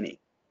that many.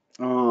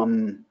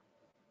 I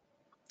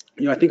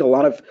think a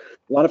lot of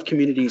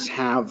communities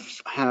have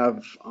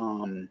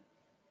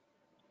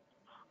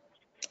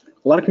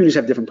A lot of communities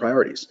have different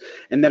priorities,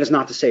 and that is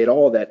not to say at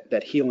all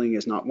that healing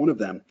is not one of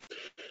them.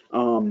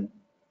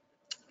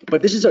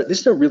 But this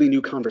is a really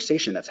new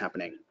conversation that's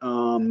happening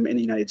in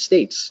the United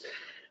States.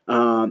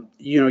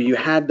 You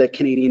had the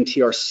Canadian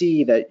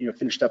TRC that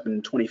finished up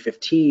in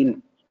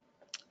 2015,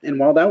 and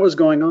while that was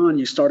going on,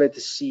 you started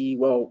to see,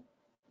 well,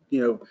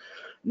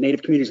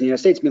 Native communities in the United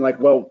States being like,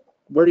 well,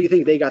 where do you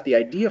think they got the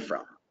idea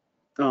from?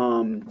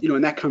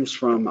 And that comes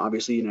from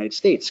obviously the United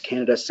States.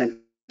 Canada sent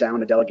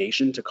down a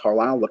delegation to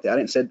Carlisle, looked at it,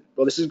 and said,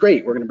 well, this is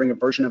great. We're going to bring a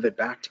version of it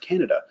back to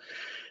Canada.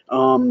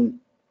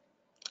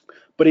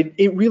 But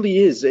it really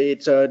is.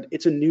 It's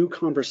a new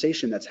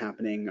conversation that's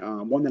happening,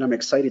 one that I'm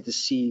excited to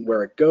see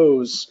where it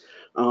goes.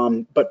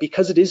 But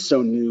because it is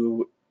so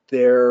new,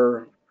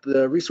 the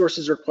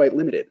resources are quite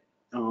limited.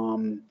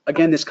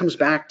 Again, this comes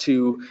back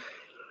to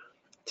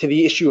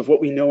the issue of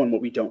what we know and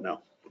what we don't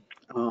know,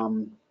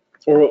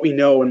 or what we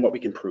know and what we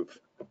can prove.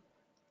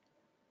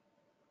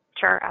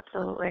 Sure,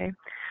 absolutely.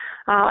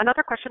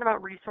 Another question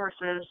about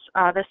resources.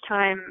 This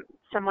time,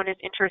 someone is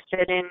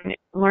interested in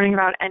learning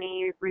about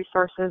any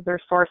resources or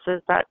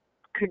sources that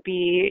could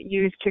be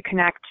used to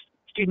connect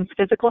students'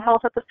 physical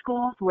health at the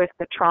schools with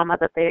the trauma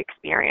that they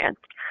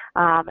experienced,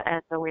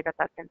 and the way that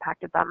that's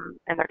impacted them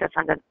and their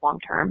descendants long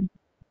term.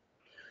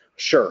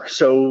 Sure.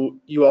 So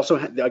you also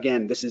have,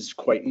 again, this is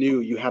quite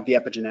new, you have the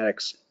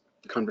epigenetics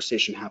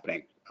conversation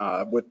happening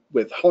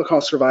with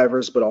Holocaust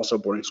survivors, but also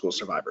boarding school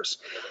survivors.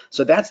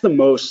 So that's the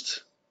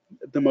most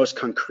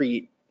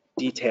concrete,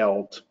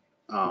 detailed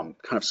kind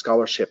of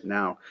scholarship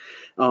now.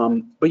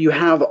 But you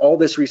have all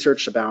this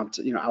research about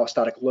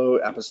allostatic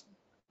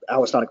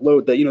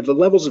load, the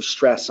levels of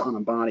stress on a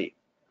body.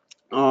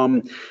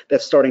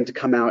 That's starting to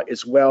come out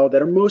as well,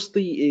 that are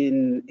mostly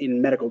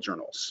in medical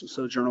journals.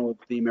 So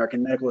the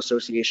American Medical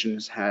Association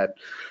has had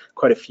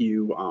quite a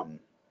few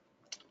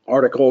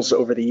articles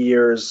over the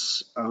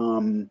years.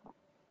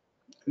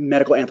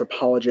 Medical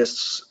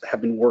anthropologists have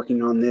been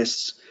working on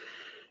this.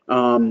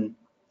 And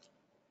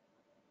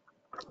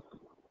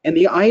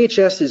the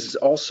IHS is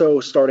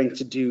also starting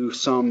to do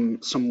some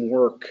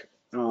work.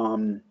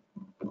 The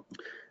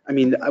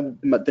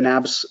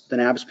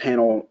NABS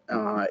panel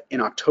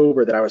in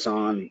October that I was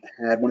on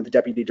had one of the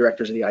deputy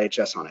directors of the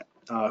IHS on it,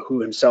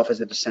 who himself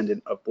is a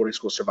descendant of boarding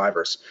school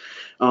survivors.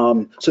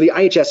 So the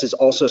IHS is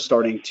also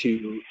starting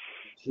to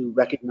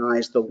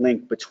recognize the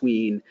link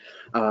between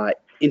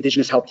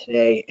Indigenous health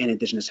today and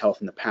Indigenous health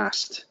in the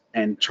past,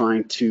 and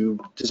trying to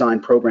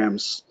design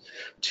programs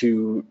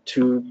to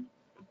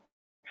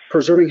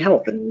preserving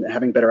health and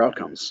having better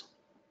outcomes.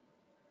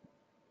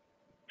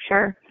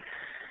 Sure.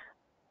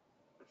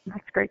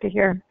 That's great to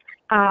hear.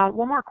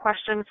 One more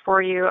question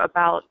for you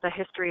about the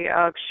history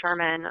of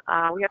Sherman.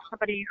 We have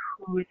somebody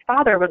whose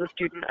father was a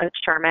student at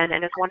Sherman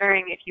and is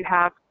wondering if you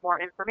have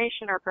more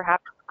information, or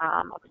perhaps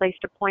a place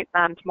to point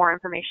them to more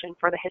information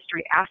for the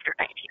history after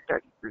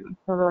 1933,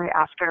 so really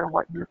after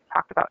what you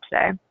talked about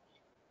today.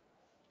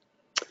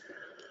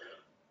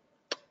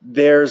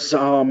 There's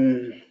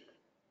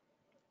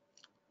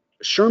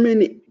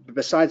Sherman,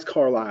 besides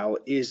Carlisle,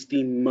 is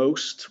the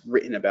most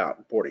written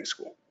about boarding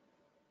school.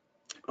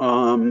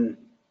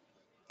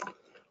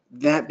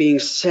 That being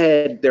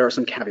said, there are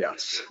some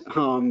caveats.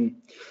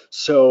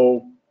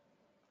 So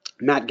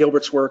Matt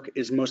Gilbert's work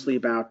is mostly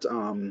about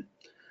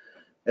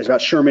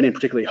Sherman, and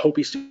particularly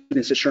Hopi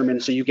students at Sherman.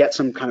 So you get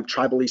some kind of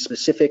tribally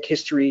specific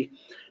history.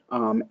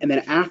 And then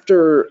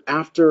after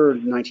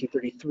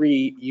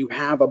 1933, you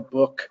have a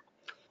book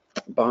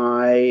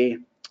by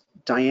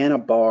Diana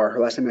Barr. Her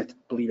last name, I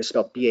believe, is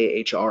spelled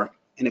B-A-H-R,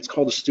 and it's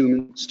called The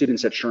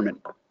Students at Sherman.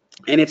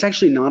 And it's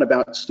actually not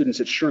about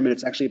students at Sherman.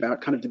 It's actually about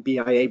kind of the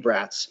BIA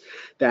brats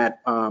that,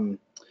 or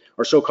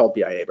so-called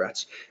BIA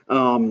brats,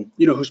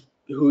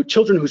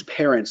 children whose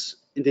parents,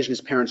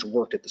 Indigenous parents,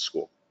 worked at the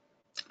school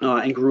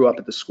and grew up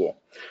at the school.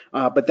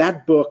 But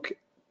that book,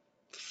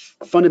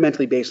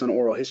 fundamentally based on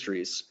oral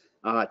histories,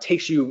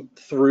 takes you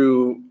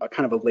through a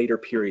kind of a later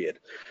period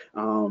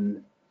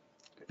than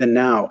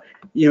now.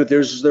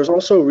 There's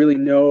also really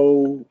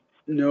no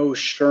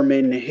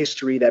Sherman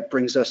history that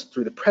brings us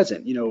through the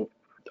present.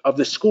 Of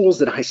the schools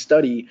that I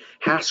study,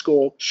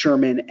 Haskell,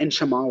 Sherman, and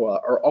Chamawa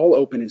are all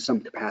open in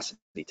some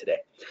capacity today.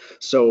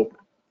 So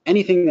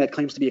anything that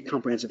claims to be a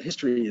comprehensive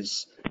history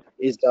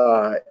it's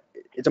a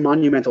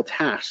monumental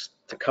task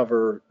to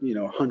cover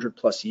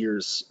 100+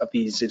 years of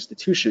these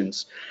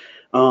institutions.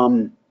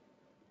 But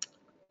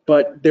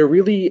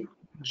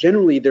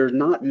generally there's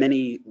not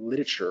many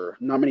literature,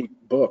 not many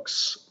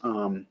books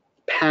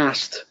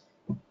past,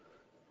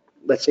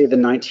 let's say, the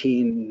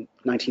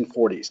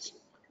 1940s.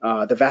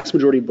 The vast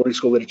majority of boarding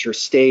school literature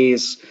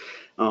stays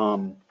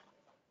on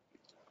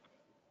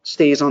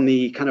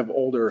the kind of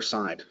older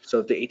side, so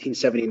the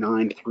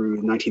 1879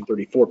 through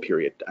 1934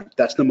 period.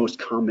 That's the most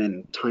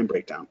common time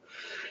breakdown.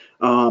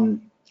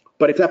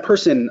 But if that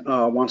person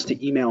wants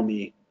to email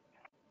me,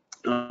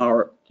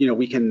 or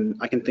I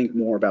can think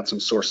more about some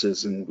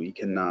sources,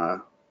 and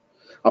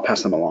I'll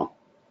pass them along.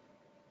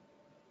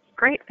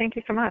 Great, thank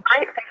you so much.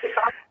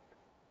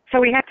 So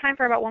we have time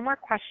for about one more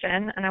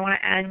question, and I want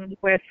to end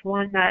with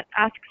one that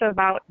asks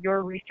about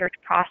your research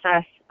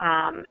process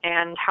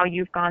and how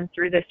you've gone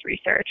through this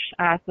research.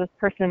 So this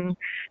person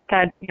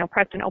said,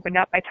 Preston opened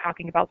up by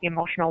talking about the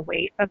emotional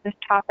weight of this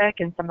topic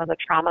and some of the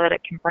trauma that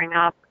it can bring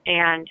up.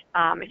 And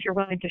if you're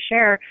willing to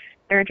share,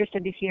 they're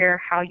interested to hear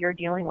how you're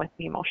dealing with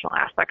the emotional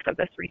aspects of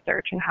this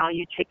research and how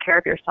you take care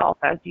of yourself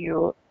as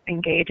you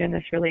engage in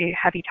this really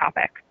heavy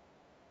topic.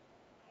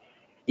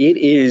 It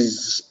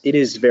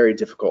is very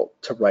difficult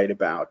to write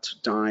about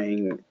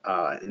dying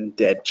and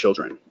dead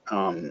children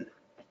on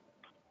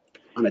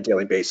a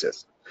daily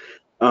basis.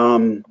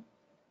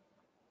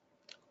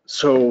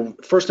 So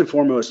first and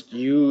foremost,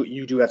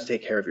 you do have to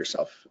take care of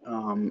yourself.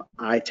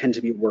 I tend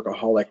to be a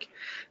workaholic,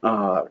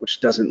 which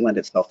doesn't lend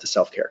itself to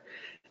self-care.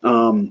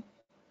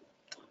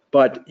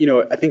 But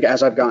I think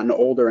as I've gotten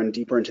older and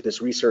deeper into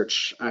this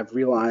research, I've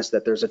realized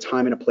that there's a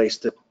time and a place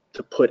to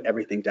put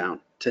everything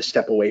down, to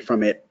step away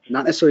from it,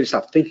 not necessarily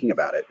stop thinking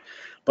about it,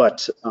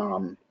 but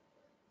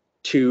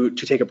to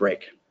take a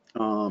break.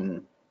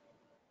 What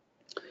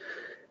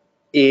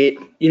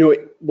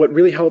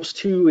really helps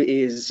too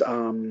is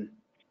the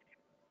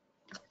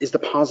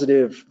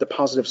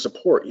positive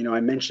support. I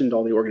mentioned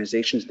all the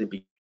organizations in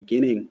the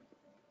beginning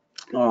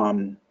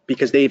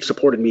because they've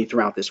supported me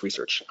throughout this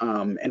research,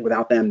 and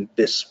without them,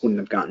 this wouldn't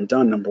have gotten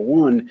done. Number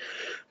one.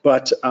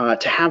 But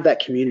to have that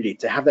community,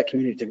 to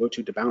go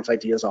to bounce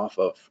ideas off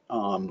of,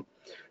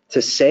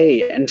 to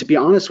say and to be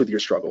honest with your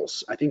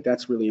struggles, I think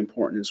that's really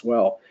important as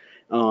well.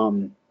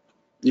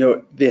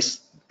 This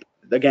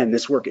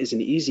work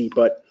isn't easy,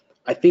 but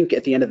I think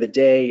at the end of the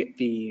day,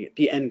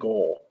 the end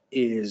goal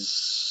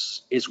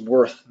is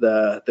worth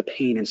the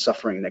pain and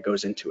suffering that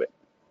goes into it.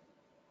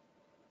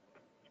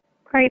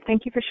 Great,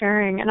 thank you for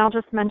sharing. And I'll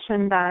just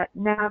mention that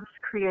NABS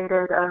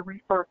created a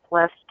resource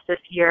list this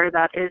year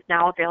that is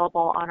now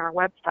available on our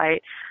website.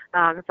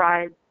 It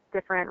provides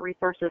different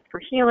resources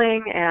for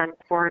healing and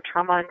for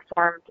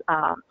trauma-informed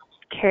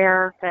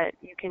care that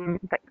you can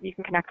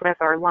connect with,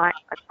 or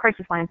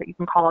crisis lines that you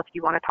can call if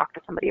you want to talk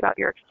to somebody about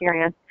your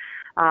experience,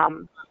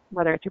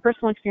 whether it's your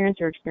personal experience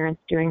or experience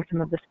doing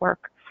some of this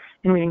work.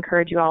 And we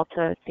encourage you all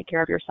to take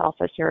care of yourself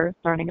as you're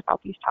learning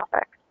about these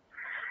topics.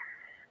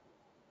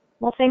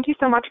 Well, thank you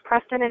so much,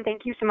 Preston, and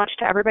thank you so much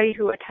to everybody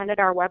who attended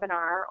our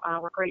webinar.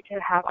 We're great to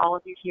have all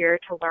of you here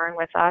to learn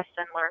with us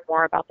and learn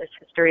more about this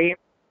history.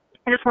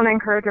 I just want to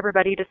encourage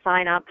everybody to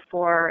sign up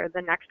for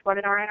the next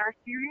webinar in our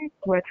series,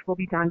 which will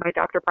be done by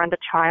Dr. Brenda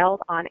Child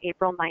on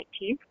April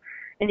 19th.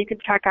 And you can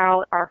check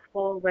out our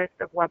full list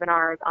of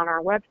webinars on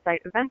our website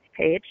events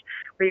page,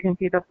 where you can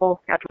see the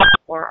full schedule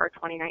for our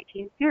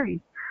 2019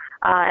 series.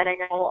 And I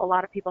know a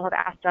lot of people have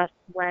asked us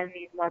when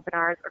these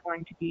webinars are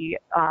going to be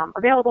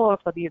available, if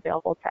they'll be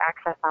available to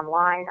access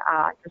online.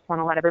 I just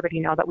want to let everybody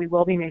know that we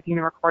will be making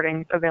the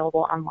recordings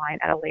available online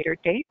at a later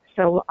date.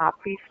 So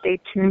please stay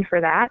tuned for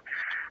that.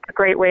 A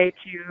great way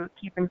to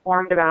keep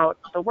informed about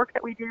the work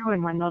that we do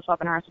and when those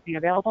webinars will be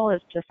available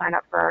is to sign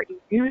up for our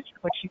e-news,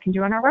 which you can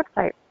do on our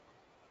website.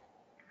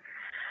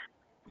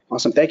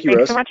 Awesome. Thank you, Rose.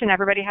 Thanks so much, and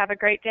everybody have a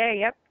great day.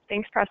 Yep.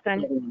 Thanks,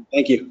 Preston.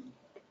 Thank you.